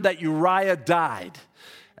sure that Uriah died.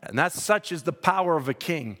 And that's such is the power of a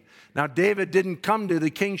king. Now, David didn't come to the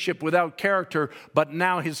kingship without character, but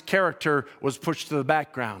now his character was pushed to the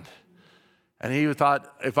background. And he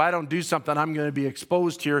thought, if I don't do something, I'm going to be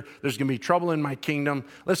exposed here. There's going to be trouble in my kingdom.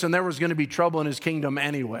 Listen, there was going to be trouble in his kingdom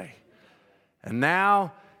anyway. And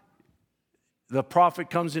now the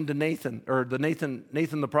prophet comes into Nathan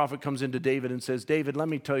the prophet comes into David and says, David, let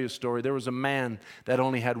me tell you a story. There was a man that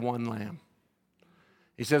only had one lamb.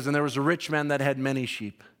 He says, and there was a rich man that had many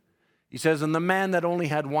sheep. He says, and the man that only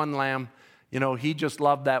had one lamb, he just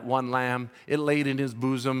loved that one lamb. It laid in his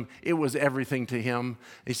bosom. It was everything to him.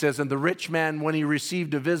 He says, and the rich man, when he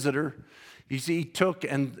received a visitor, he took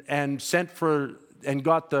and sent for and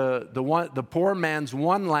got the poor man's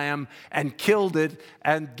one lamb and killed it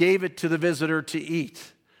and gave it to the visitor to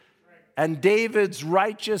eat. And David's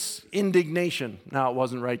righteous indignation, now it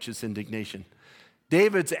wasn't righteous indignation,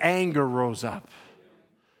 David's anger rose up.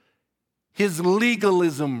 His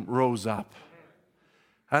legalism rose up.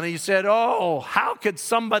 And he said, oh, how could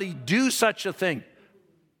somebody do such a thing?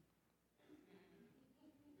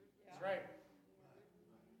 That's right.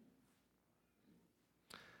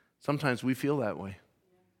 Sometimes we feel that way.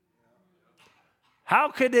 How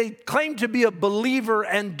could they claim to be a believer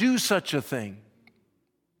and do such a thing?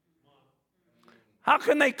 How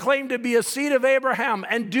can they claim to be a seed of Abraham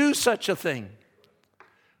and do such a thing?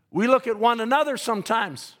 We look at one another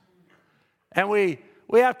sometimes, and we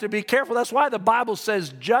have to be careful. That's why the Bible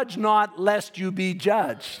says, judge not lest you be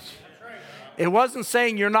judged. It wasn't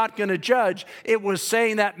saying you're not going to judge. It was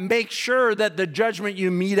saying that make sure that the judgment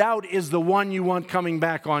you mete out is the one you want coming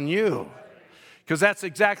back on you. Because that's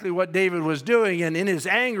exactly what David was doing. And in his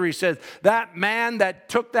anger, he said, that man that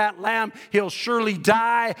took that lamb, he'll surely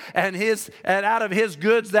die. And out of his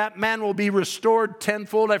goods, that man will be restored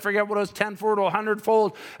tenfold. I forget what it was, tenfold or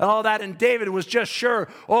 100-fold and all that. And David was just sure,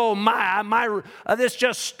 oh my, this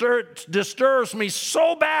just disturbs me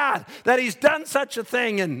so bad that he's done such a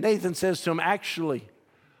thing. And Nathan says to him, actually,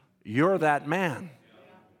 you're that man.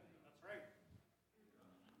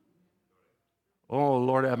 Oh,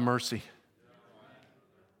 Lord, have mercy.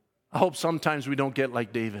 I hope sometimes we don't get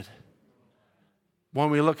like David. When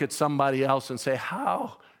we look at somebody else and say,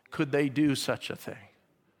 how could they do such a thing?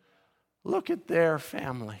 Look at their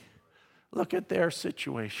family. Look at their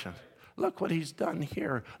situation. Look what he's done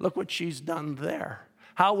here. Look what she's done there.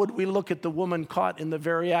 How would we look at the woman caught in the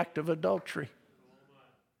very act of adultery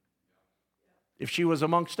if she was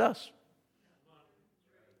amongst us?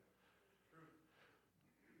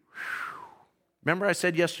 Remember I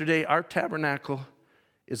said yesterday, our tabernacle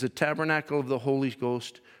is a tabernacle of the Holy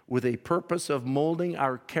Ghost with a purpose of molding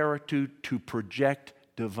our character to project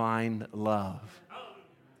divine love.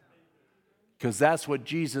 Because that's what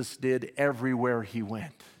Jesus did everywhere he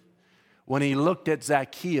went. When he looked at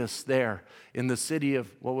Zacchaeus there in the city of,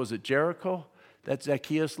 what was it, Jericho, that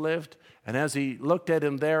Zacchaeus lived? And as he looked at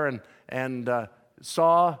him there and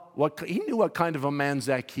saw, he knew what kind of a man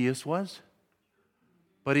Zacchaeus was.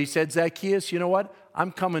 But he said, Zacchaeus, you know what?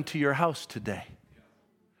 I'm coming to your house today.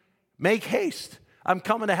 Make haste. I'm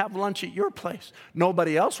coming to have lunch at your place.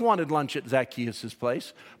 Nobody else wanted lunch at Zacchaeus'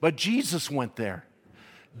 place, but Jesus went there.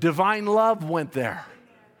 Divine love went there.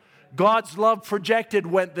 God's love projected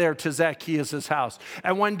went there to Zacchaeus' house.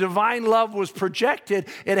 And when divine love was projected,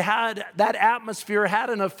 that atmosphere had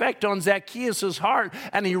an effect on Zacchaeus' heart,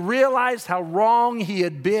 and he realized how wrong he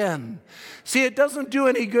had been. See, it doesn't do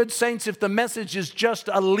any good, saints, if the message is just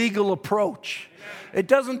a legal approach. It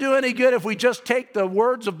doesn't do any good if we just take the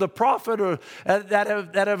words of the prophet that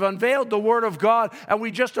have unveiled the word of God and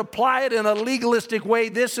we just apply it in a legalistic way.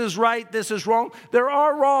 This is right, this is wrong. There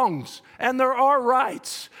are wrongs and there are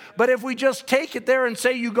rights. But if we just take it there and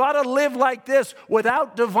say, you got to live like this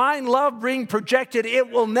without divine love being projected, it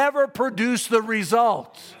will never produce the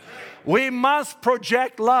results. We must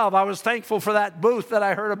project love. I was thankful for that booth that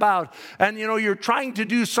I heard about. And you're trying to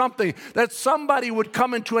do something that somebody would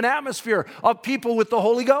come into an atmosphere of people with the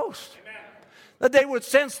Holy Ghost. Amen. That they would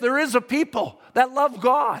sense there is a people that love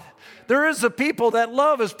God. There is a people that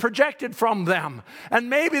love is projected from them. And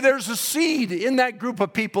maybe there's a seed in that group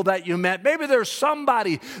of people that you met. Maybe there's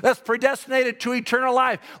somebody that's predestinated to eternal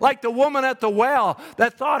life, like the woman at the well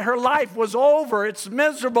that thought her life was over. It's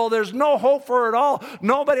miserable. There's no hope for her at all.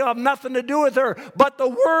 Nobody will have nothing to do with her. But the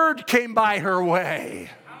word came by her way.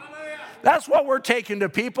 That's what we're taking to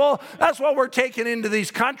people. That's what we're taking into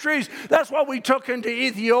these countries. That's what we took into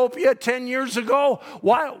Ethiopia 10 years ago.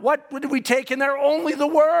 What did we take in there? Only the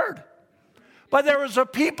word. But there was a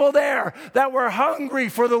people there that were hungry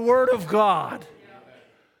for the word of God.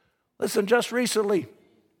 Listen, just recently,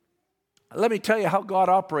 let me tell you how God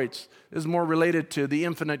operates. This is more related to the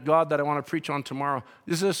infinite God that I want to preach on tomorrow.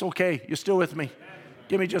 Is this okay? You still with me?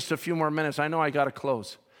 Give me just a few more minutes. I know I got to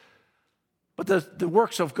close. But the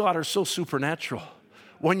works of God are so supernatural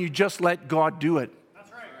when you just let God do it.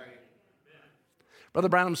 That's right. Brother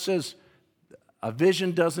Branham says, a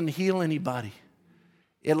vision doesn't heal anybody.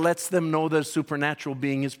 It lets them know that a supernatural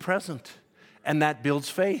being is present, and that builds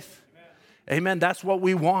faith. Amen. That's what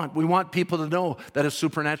we want. We want people to know that a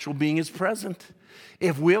supernatural being is present.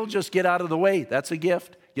 If we'll just get out of the way, that's a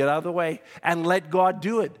gift, get out of the way, and let God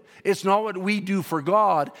do it. It's not what we do for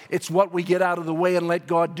God, it's what we get out of the way and let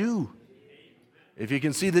God do. If you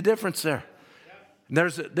can see the difference there.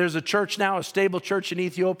 There's a church now, a stable church in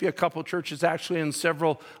Ethiopia, a couple churches actually in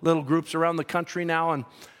several little groups around the country now, and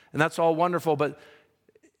that's all wonderful. But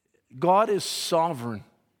God is sovereign,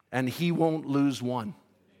 and he won't lose one.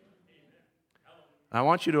 I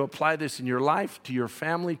want you to apply this in your life, to your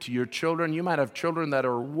family, to your children. You might have children that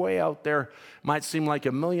are way out there, might seem like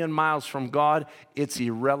a million miles from God. It's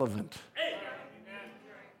irrelevant.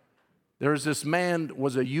 There's this man,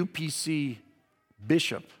 was a UPC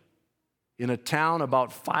bishop in a town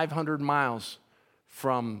about 500 miles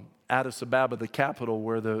from Addis Ababa, the capital,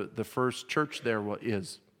 where the first church there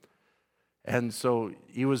is. And so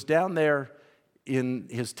he was down there in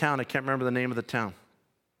his town. I can't remember the name of the town.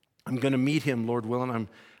 I'm going to meet him, Lord willing.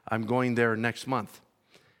 I'm going there next month.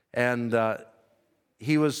 And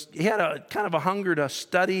he had a kind of a hunger to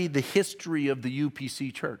study the history of the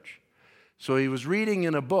UPC church. So he was reading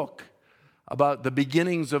in a book about the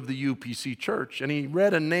beginnings of the UPC church, and he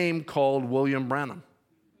read a name called William Branham,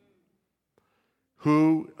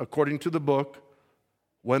 who, according to the book,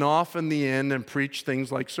 went off in the end and preached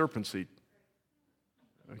things like serpent seed.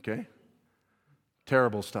 Okay?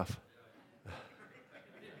 Terrible stuff.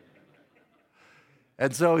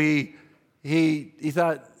 And so he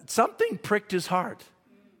thought, something pricked his heart.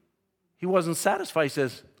 He wasn't satisfied. He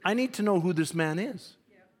says, I need to know who this man is.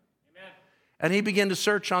 Yeah. And he began to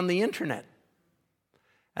search on the internet.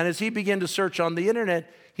 And as he began to search on the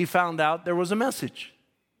internet, he found out there was a message.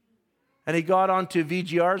 And he got onto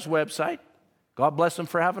VGR's website. God bless him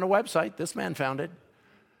for having a website. This man found it.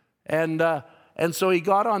 And so he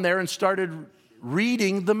got on there and started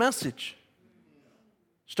reading the message.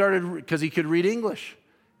 Because he could read English,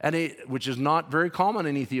 which is not very common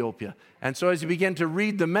in Ethiopia. And so as he began to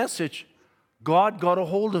read the message, God got a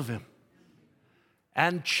hold of him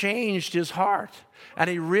and changed his heart. And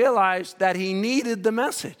he realized that he needed the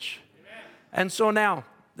message. Amen. And so now,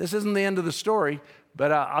 this isn't the end of the story,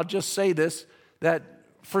 but I'll just say this, that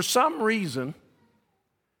for some reason,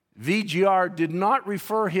 VGR did not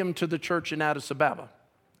refer him to the church in Addis Ababa.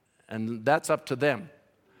 And that's up to them.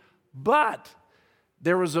 But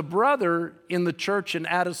there was a brother in the church in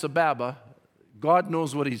Addis Ababa, God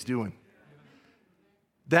knows what he's doing,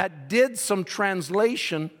 that did some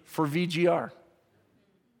translation for VGR.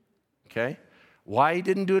 Okay? Why he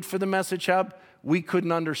didn't do it for the Message Hub, we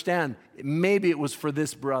couldn't understand. Maybe it was for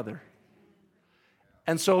this brother.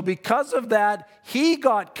 And so because of that, he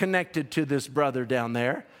got connected to this brother down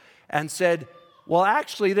there and said, well,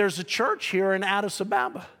 actually, there's a church here in Addis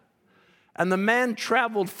Ababa. And the man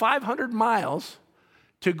traveled 500 miles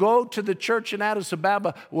to go to the church in Addis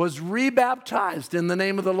Ababa, was rebaptized in the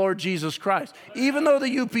name of the Lord Jesus Christ, even though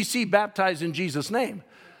the UPC baptized in Jesus' name.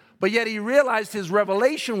 But yet he realized his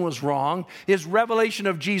revelation was wrong, his revelation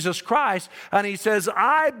of Jesus Christ. And he says,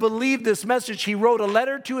 I believe this message. He wrote a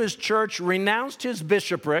letter to his church, renounced his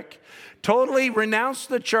bishopric, totally renounced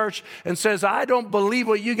the church, and says, I don't believe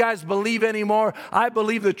what you guys believe anymore. I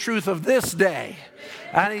believe the truth of this day.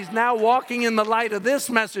 And he's now walking in the light of this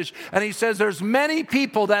message. And he says there's many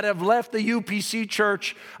people that have left the UPC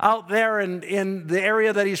church out there in the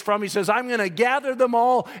area that he's from. He says, I'm going to gather them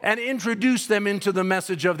all and introduce them into the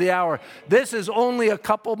message of the hour. This is only a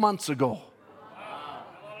couple months ago. Wow.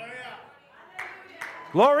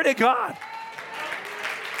 Glory to God.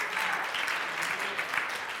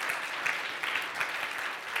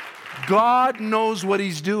 God knows what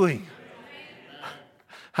he's doing.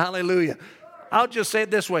 Hallelujah. I'll just say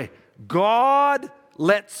it this way. God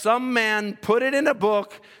let some man put it in a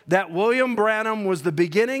book that William Branham was the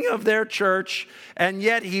beginning of their church, and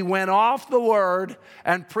yet he went off the word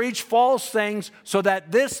and preached false things so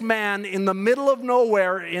that this man in the middle of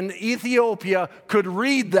nowhere in Ethiopia could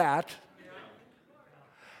read that,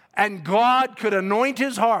 and God could anoint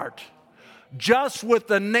his heart just with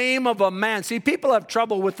the name of a man. See, people have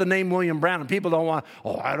trouble with the name William Branham. People don't want,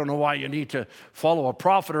 I don't know why you need to follow a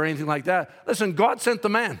prophet or anything like that. Listen, God sent the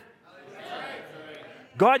man.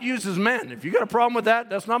 God uses men. If you got a problem with that,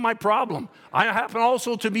 that's not my problem. I happen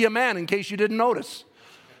also to be a man, in case you didn't notice.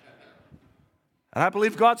 And I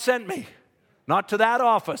believe God sent me. Not to that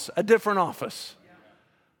office, a different office.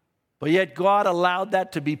 But yet God allowed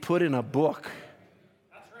that to be put in a book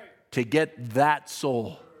to get that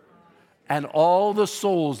soul. And all the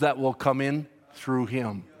souls that will come in through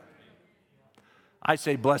him. I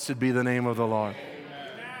say, blessed be the name of the Lord.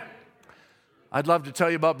 Amen. I'd love to tell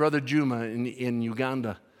you about Brother Juma in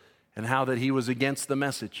Uganda and how that he was against the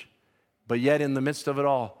message. But yet in the midst of it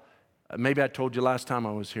all, maybe I told you last time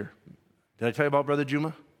I was here. Did I tell you about Brother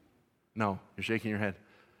Juma? No, you're shaking your head.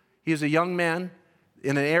 He is a young man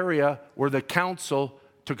in an area where the council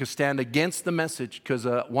took a stand against the message because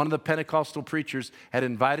one of the Pentecostal preachers had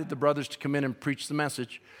invited the brothers to come in and preach the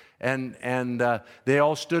message, and they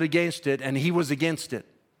all stood against it, and he was against it.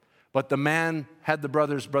 But the man had the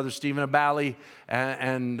brothers, Brother Stephen Abali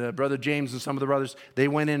and Brother James and some of the brothers, they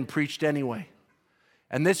went in and preached anyway.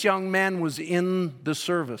 And this young man was in the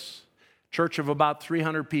service, church of about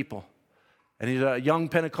 300 people, and he's a young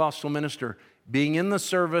Pentecostal minister. Being in the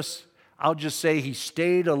service, I'll just say he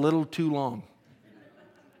stayed a little too long.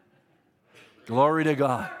 Glory to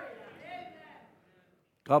God.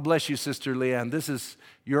 God bless you, Sister Leanne. This is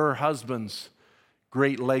your husband's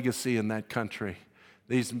great legacy in that country.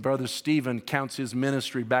 Brother Stephen counts his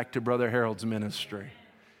ministry back to Brother Harold's ministry.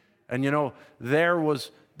 And you know,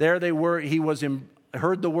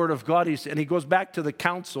 heard the word of God, and he goes back to the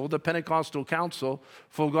council, the Pentecostal council,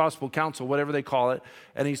 full gospel council, whatever they call it,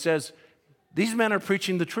 and he says, these men are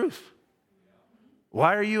preaching the truth.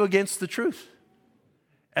 Why are you against the truth?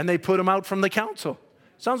 And they put him out from the council.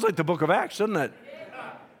 Sounds like the book of Acts, doesn't it?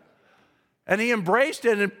 And he embraced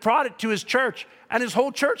it and brought it to his church. And his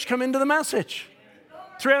whole church come into the message.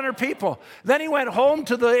 300 people. Then he went home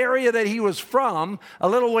to the area that he was from, a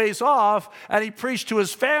little ways off, and he preached to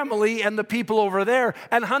his family and the people over there,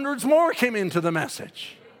 and hundreds more came into the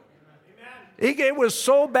message. It was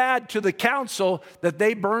so bad to the council that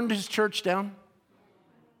they burned his church down.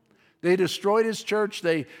 They destroyed his church.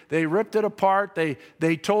 They ripped it apart.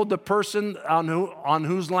 They told the person on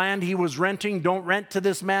whose land he was renting, don't rent to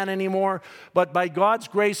this man anymore. But by God's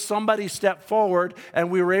grace, somebody stepped forward, and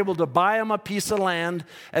we were able to buy him a piece of land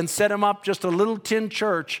and set him up just a little tin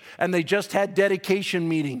church, and they just had dedication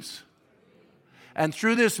meetings. And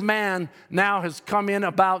through this man now has come in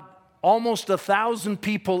about almost 1,000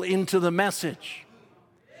 people into the message.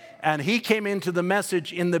 And he came into the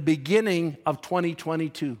message in the beginning of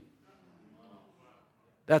 2022.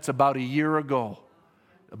 That's about a year ago.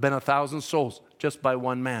 There have been 1,000 souls just by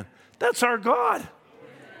one man. That's our God.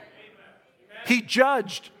 He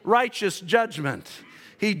judged righteous judgment.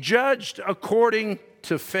 He judged according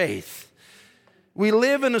to faith. We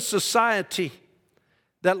live in a society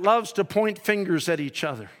that loves to point fingers at each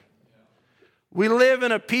other. We live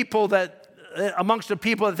in amongst a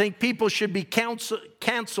people that think people should be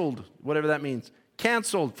canceled, whatever that means.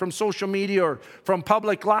 Canceled from social media or from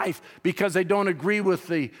public life because they don't agree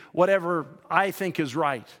with whatever I think is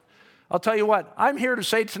right. I'll tell you what, I'm here to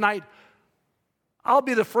say tonight, I'll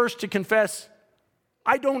be the first to confess,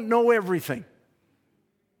 I don't know everything.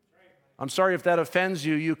 I'm sorry if that offends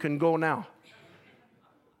you, you can go now.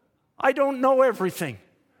 I don't know everything,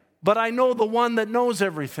 but I know the one that knows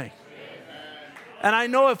everything. And I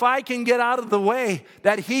know if I can get out of the way,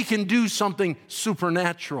 that he can do something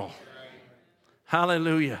supernatural.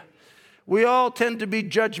 Hallelujah. We all tend to be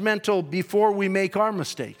judgmental before we make our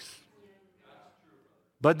mistakes.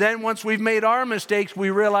 But then once we've made our mistakes,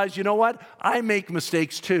 we realize, you know what? I make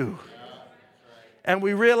mistakes too. And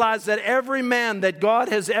we realize that every man that God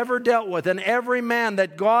has ever dealt with and every man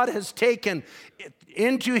that God has taken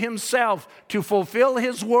into himself to fulfill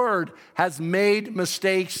his word has made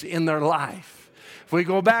mistakes in their life. If we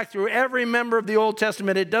go back through every member of the Old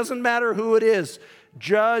Testament, it doesn't matter who it is.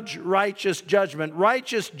 Judge righteous judgment.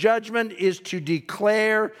 Righteous judgment is to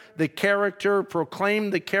declare the character,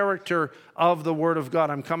 proclaim the character of the Word of God.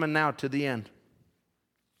 I'm coming now to the end.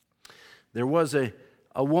 There was a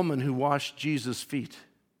woman who washed Jesus' feet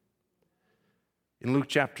in Luke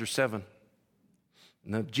chapter 7.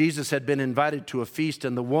 Now, Jesus had been invited to a feast,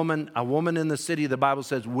 and a woman in the city, the Bible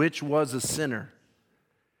says, which was a sinner,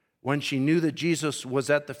 when she knew that Jesus was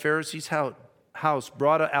at the Pharisee's house,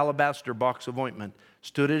 brought an alabaster box of ointment,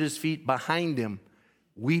 stood at his feet behind him,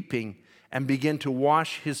 weeping, and began to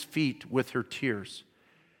wash his feet with her tears,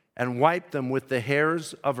 and wiped them with the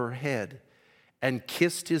hairs of her head, and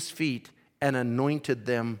kissed his feet, and anointed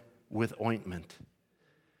them with ointment.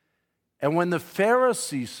 And when the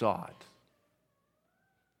Pharisee saw it,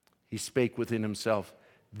 he spake within himself,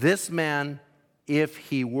 this man, if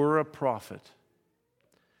he were a prophet,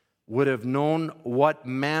 would have known what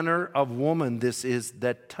manner of woman this is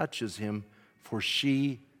that touches him, for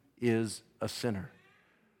she is a sinner.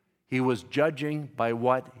 He was judging by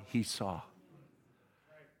what he saw.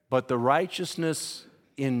 But the righteousness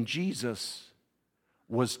in Jesus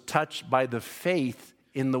was touched by the faith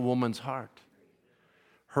in the woman's heart.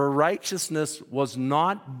 Her righteousness was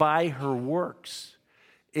not by her works.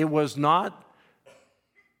 It was not,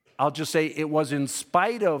 I'll just say, it was in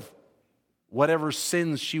spite of whatever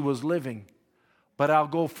sins she was living. But I'll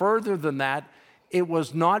go further than that. It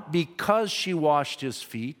was not because she washed his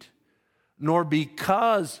feet, nor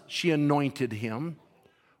because she anointed him,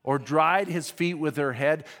 or dried his feet with her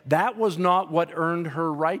head. That was not what earned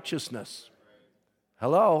her righteousness.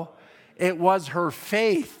 Hello? It was her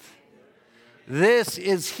faith. This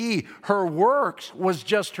is he. Her works was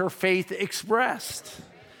just her faith expressed.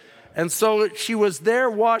 And so she was there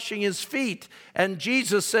washing his feet. And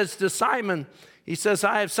Jesus says to Simon, he says,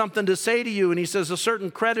 I have something to say to you. And he says, a certain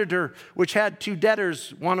creditor which had two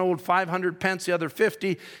debtors, one owed 500 pence, the other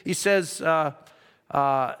 50. He says,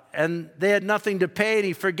 and they had nothing to pay, and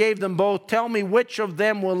he forgave them both. Tell me which of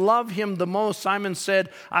them will love him the most. Simon said,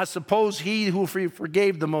 I suppose he who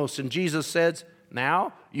forgave the most. And Jesus says,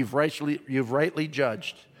 now you've rightly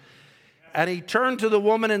judged. And he turned to the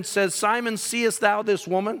woman and says, Simon, seest thou this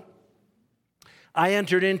woman? I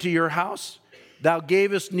entered into your house. Thou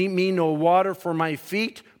gavest me no water for my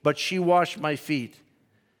feet, but she washed my feet.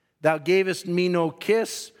 Thou gavest me no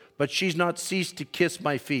kiss, but she's not ceased to kiss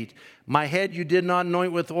my feet. My head you did not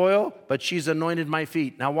anoint with oil, but she's anointed my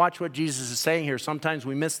feet. Now watch what Jesus is saying here. Sometimes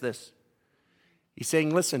we miss this. He's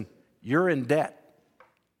saying, listen, you're in debt.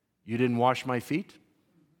 You didn't wash my feet.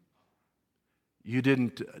 You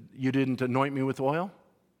didn't anoint me with oil.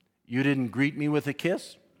 You didn't greet me with a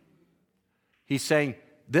kiss? He's saying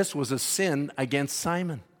this was a sin against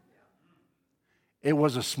Simon. It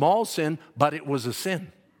was a small sin, but it was a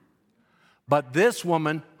sin. But this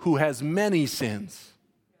woman who has many sins,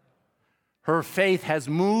 her faith has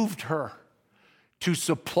moved her to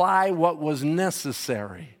supply what was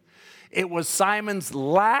necessary. It was Simon's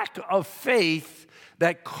lack of faith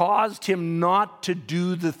that caused him not to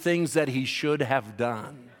do the things that he should have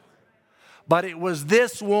done. But it was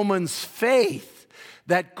this woman's faith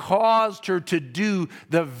that caused her to do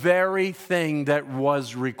the very thing that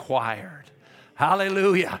was required.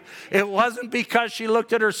 Hallelujah. It wasn't because she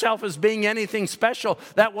looked at herself as being anything special.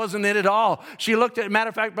 That wasn't it at all. She looked at, matter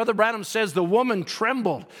of fact, Brother Branham says the woman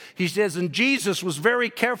trembled. He says, and Jesus was very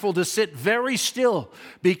careful to sit very still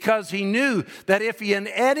because he knew that if he in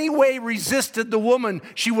any way resisted the woman,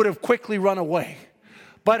 she would have quickly run away.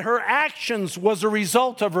 But her actions was a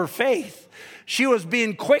result of her faith. She was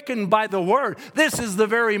being quickened by the word. This is the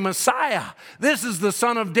very Messiah. This is the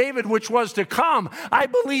Son of David which was to come. I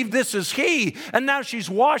believe this is he. And now she's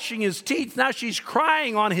washing his teeth. Now she's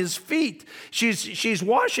crying on his feet. She's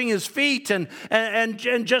washing his feet and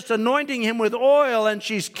just anointing him with oil. And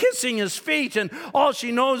she's kissing his feet. And all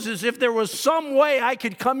she knows is if there was some way I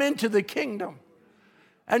could come into the kingdom.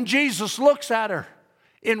 And Jesus looks at her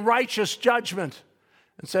in righteous judgment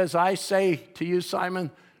and says, I say to you,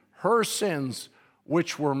 Simon, her sins,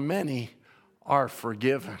 which were many, are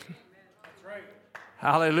forgiven. That's right.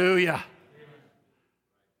 Hallelujah.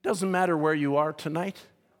 Doesn't matter where you are tonight.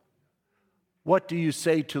 What do you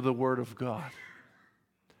say to the Word of God?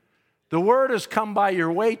 The Word has come by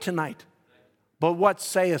your way tonight, but what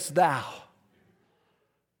sayest thou?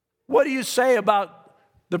 What do you say about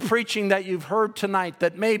the preaching that you've heard tonight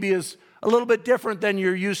that maybe is a little bit different than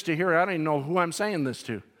you're used to hearing? I don't even know who I'm saying this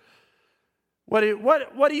to.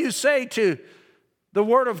 What do you say to the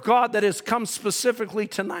Word of God that has come specifically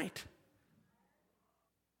tonight?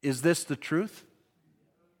 Is this the truth?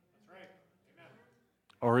 That's right. Amen.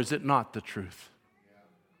 Or is it not the truth?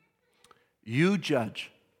 Yeah. You judge,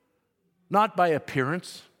 not by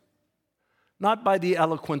appearance, not by the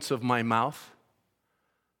eloquence of my mouth,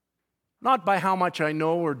 not by how much I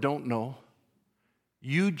know or don't know.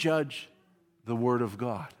 You judge the Word of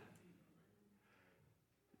God.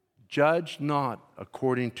 Judge not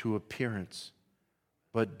according to appearance,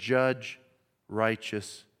 but judge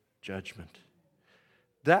righteous judgment.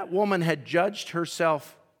 That woman had judged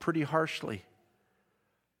herself pretty harshly,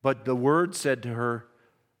 but the Word said to her,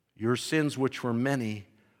 your sins, which were many,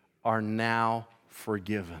 are now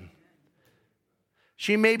forgiven.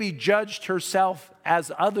 She maybe judged herself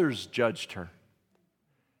as others judged her.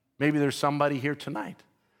 Maybe there's somebody here tonight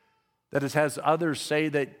that has others say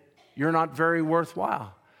that you're not very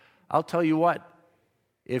worthwhile. I'll tell you what,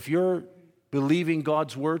 if you're believing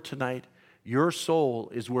God's word tonight, your soul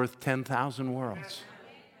is worth 10,000 worlds.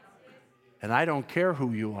 And I don't care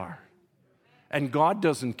who you are. And God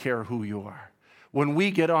doesn't care who you are. When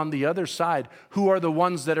we get on the other side, who are the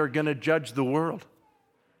ones that are going to judge the world?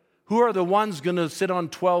 Who are the ones going to sit on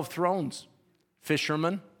 12 thrones?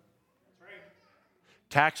 Fishermen?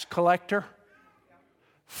 Tax collector?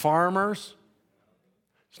 Farmers?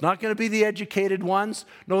 It's not going to be the educated ones.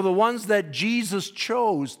 No, the ones that Jesus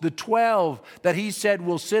chose, the 12 that he said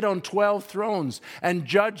will sit on 12 thrones and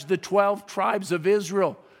judge the 12 tribes of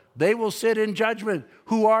Israel. They will sit in judgment.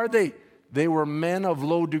 Who are they? They were men of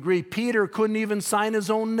low degree. Peter couldn't even sign his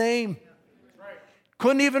own name.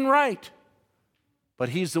 Couldn't even write. But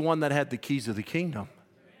he's the one that had the keys of the kingdom.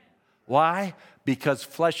 Why? Because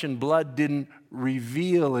flesh and blood didn't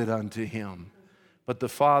reveal it unto him, but the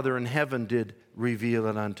Father in heaven did reveal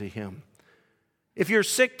it unto him. If you're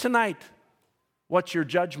sick tonight, what's your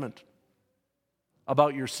judgment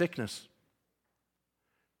about your sickness?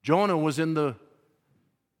 Jonah was in the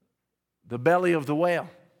belly of the whale,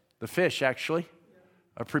 the fish actually,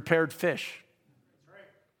 a prepared fish.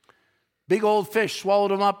 Big old fish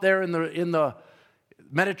swallowed him up there in the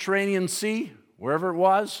Mediterranean Sea, wherever it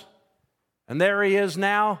was. And there he is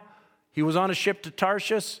now. He was on a ship to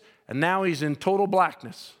Tarshish, and now he's in total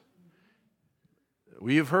blackness.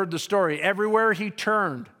 We've heard the story. Everywhere he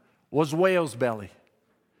turned was whale's belly.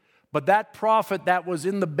 But that prophet that was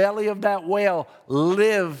in the belly of that whale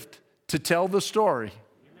lived to tell the story.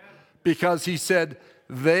 Because he said,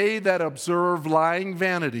 they that observe lying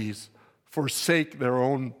vanities forsake their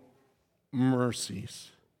own mercies.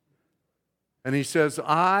 And he says,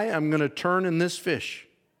 I am going to turn in this fish.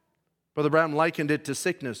 Brother Brown likened it to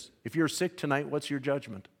sickness. If you're sick tonight, what's your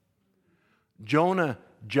judgment? Jonah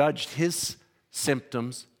judged his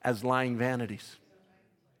symptoms as lying vanities.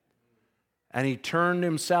 And he turned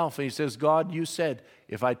himself and he says, God, you said,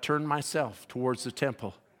 if I turn myself towards the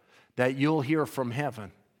temple, that you'll hear from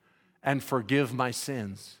heaven and forgive my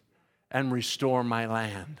sins and restore my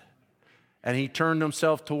land. And he turned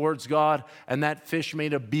himself towards God, and that fish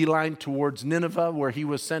made a beeline towards Nineveh, where he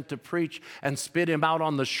was sent to preach, and spit him out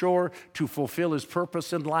on the shore to fulfill his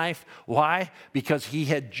purpose in life. Why? Because he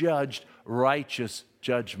had judged righteous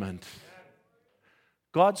judgment.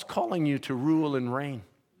 God's calling you to rule and reign.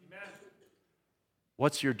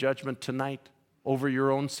 What's your judgment tonight over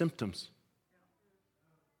your own symptoms?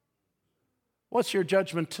 What's your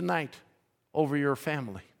judgment tonight over your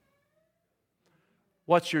family?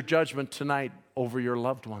 What's your judgment tonight over your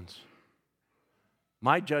loved ones?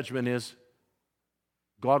 My judgment is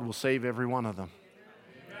God will save every one of them.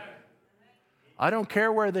 I don't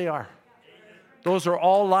care where they are. Those are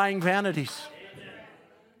all lying vanities.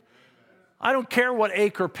 I don't care what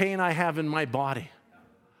ache or pain I have in my body.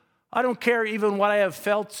 I don't care even what I have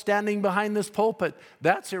felt standing behind this pulpit.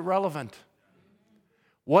 That's irrelevant.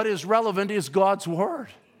 What is relevant is God's word.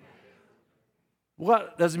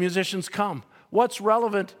 What, as the musicians come, what's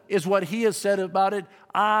relevant is what he has said about it.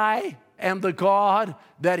 I am the God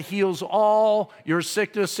that heals all your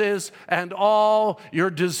sicknesses and all your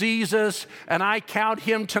diseases, and I count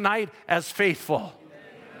him tonight as faithful.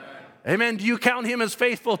 Amen. Do you count him as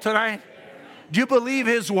faithful tonight? Do you believe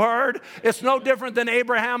his word? It's no different than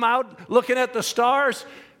Abraham out looking at the stars.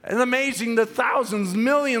 And amazing, the thousands,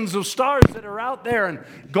 millions of stars that are out there. And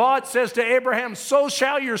God says to Abraham, so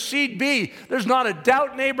shall your seed be. There's not a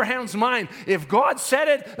doubt in Abraham's mind. If God said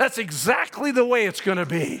it, that's exactly the way it's going to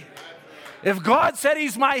be. If God said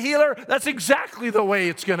he's my healer, that's exactly the way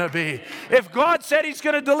it's going to be. If God said he's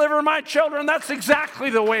going to deliver my children, that's exactly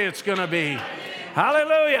the way it's going to be.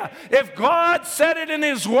 Hallelujah. If God said it in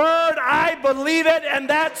his word, I believe it, and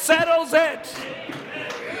that settles it.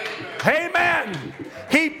 Amen.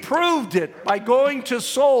 He proved it by going to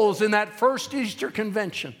souls in that first Easter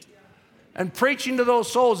convention and preaching to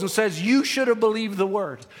those souls and says, you should have believed the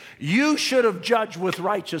word. You should have judged with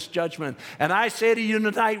righteous judgment. And I say to you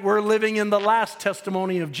tonight, we're living in the last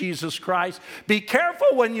testimony of Jesus Christ. Be careful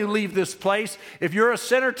when you leave this place. If you're a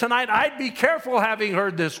sinner tonight, I'd be careful having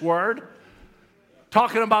heard this word.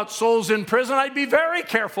 Talking about souls in prison, I'd be very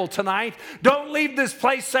careful tonight. Don't leave this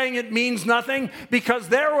place saying it means nothing, because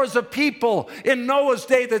there was a people in Noah's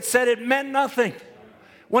day that said it meant nothing.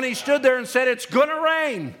 When he stood there and said, it's going to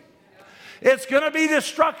rain. It's going to be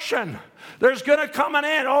destruction. There's going to come an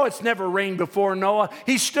end. Oh, it's never rained before Noah.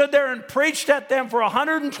 He stood there and preached at them for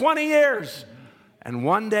 120 years. And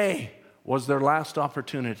one day was their last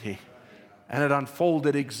opportunity. And it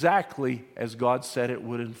unfolded exactly as God said it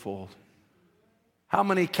would unfold. How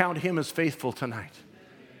many count him as faithful tonight?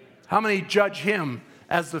 How many judge him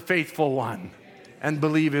as the faithful one and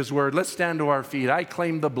believe his word? Let's stand to our feet. I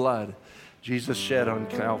claim the blood Jesus shed on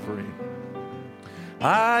Calvary.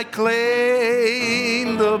 I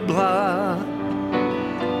claim the blood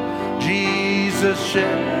Jesus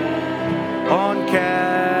shed on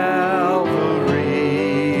Calvary.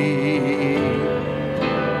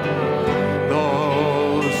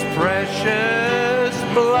 Those precious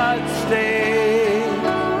bloodstains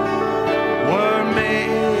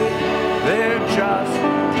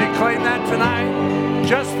claim that tonight,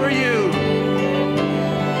 just for you.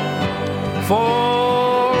 For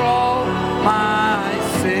all my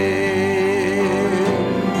sin,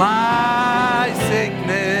 my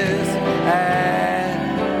sickness,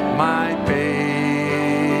 and my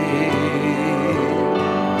pain.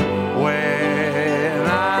 When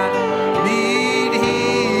I need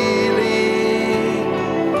healing,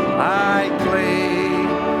 I claim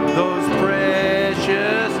those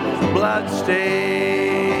precious bloodstains.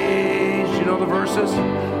 The verses.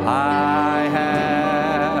 I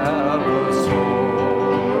have a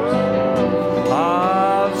source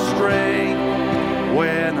of strength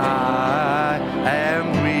when I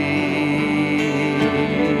am weak,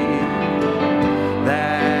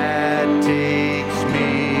 that takes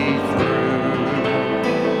me through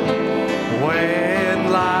when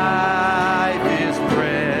life is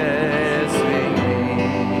pressing me.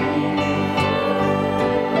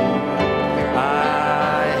 I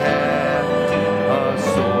have a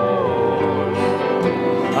source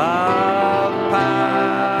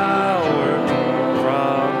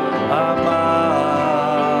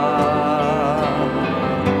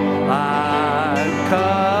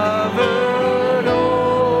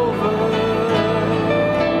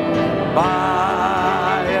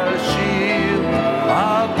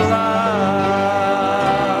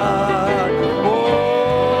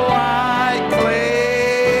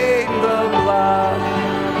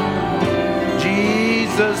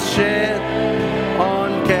Jesus shed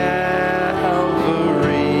on Calvary.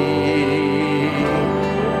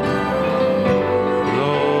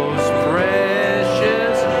 Those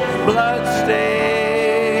precious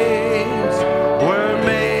bloodstains were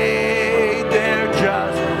made there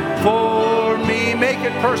just for me. Make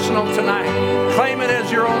it personal tonight. Claim it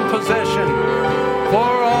as your own possession. For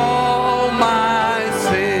all my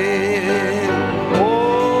sin,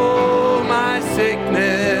 oh, my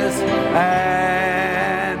sickness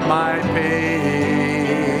and my pain.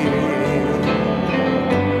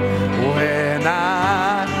 When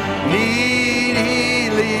I need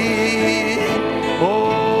healing,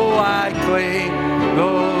 oh, I claim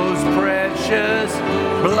those precious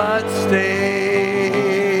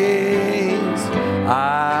bloodstains.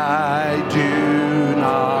 I do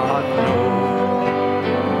not know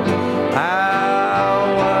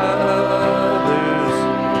how others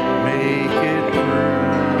make it through.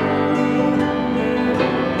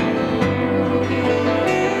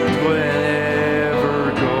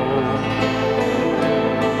 Wherever go,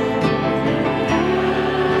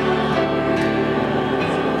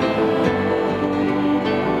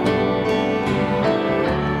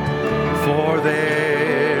 for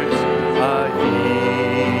there's a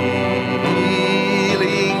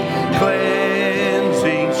healing,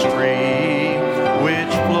 cleansing stream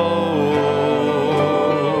which flows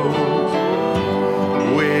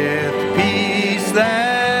with peace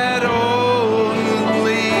that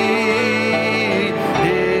only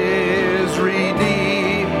His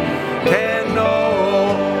redeemed can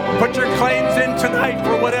know. Put your claims in tonight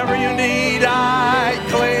for whatever you need. I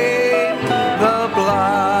claim the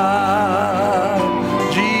blood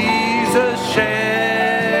Jesus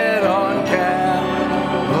shed on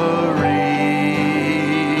Calvary.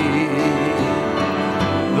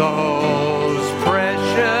 Those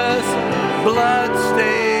precious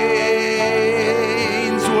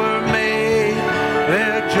bloodstains were made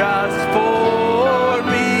there just for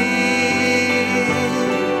me.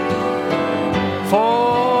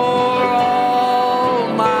 For all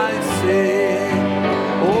my sin,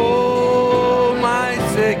 oh, my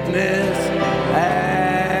sickness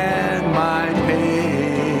and my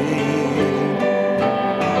pain.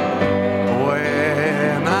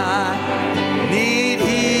 When I need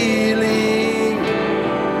healing,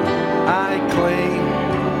 I claim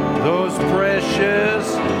those precious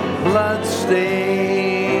bloodstains.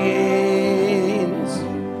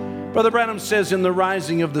 Brother Branham says in The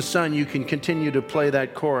Rising of the Sun, you can continue to play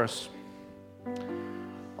that chorus.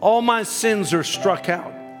 All my sins are struck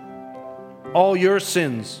out. All your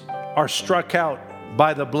sins are struck out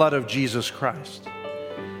by the blood of Jesus Christ.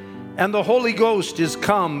 And the Holy Ghost is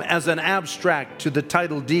come as an abstract to the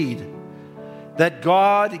title deed that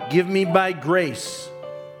God give me by grace,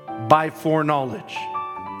 by foreknowledge.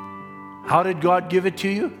 How did God give it to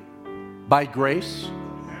you? By grace,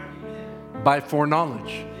 by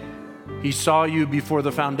foreknowledge. He saw you before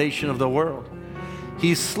the foundation of the world.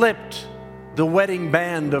 He slipped the wedding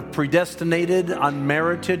band of predestinated,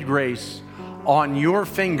 unmerited grace on your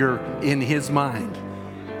finger in His mind.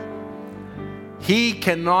 He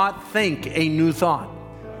cannot think a new thought.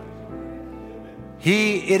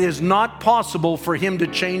 It is not possible for Him to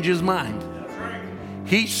change His mind.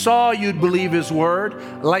 He saw you'd believe His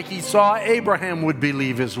word like He saw Abraham would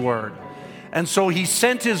believe His word. And so He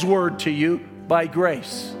sent His word to you by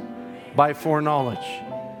grace, by foreknowledge.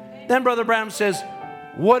 Then Brother Branham says,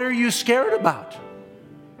 what are you scared about?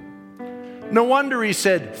 No wonder he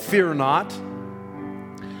said, fear not.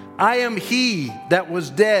 I am He that was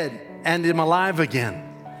dead and am alive again.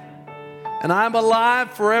 And I'm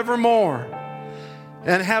alive forevermore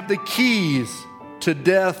and have the keys to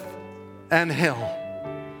death and hell.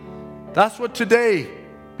 That's what today,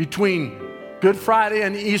 between Good Friday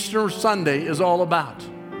and Easter Sunday, is all about.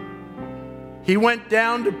 He went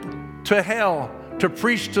down to hell to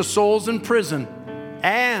preach to souls in prison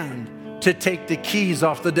and to take the keys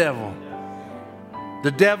off the devil. The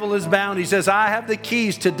devil is bound. He says, I have the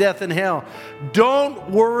keys to death and hell. Don't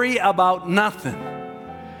worry about nothing.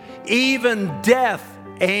 Even death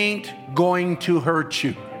ain't going to hurt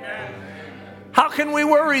you. How can we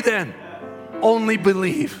worry then? Only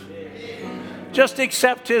believe. Just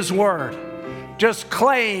accept His word. Just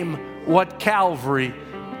claim what Calvary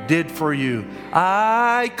did for you.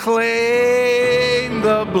 I claim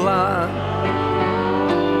the blood.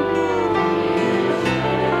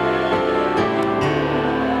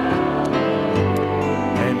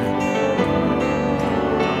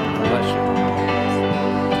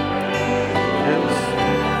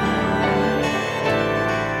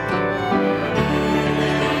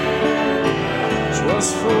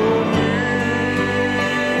 Just for me,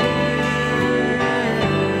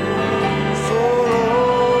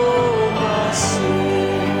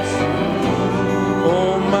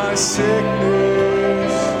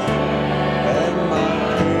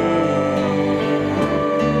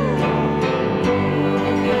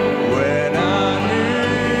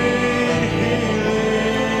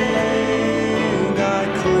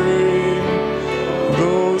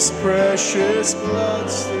 precious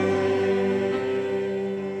blood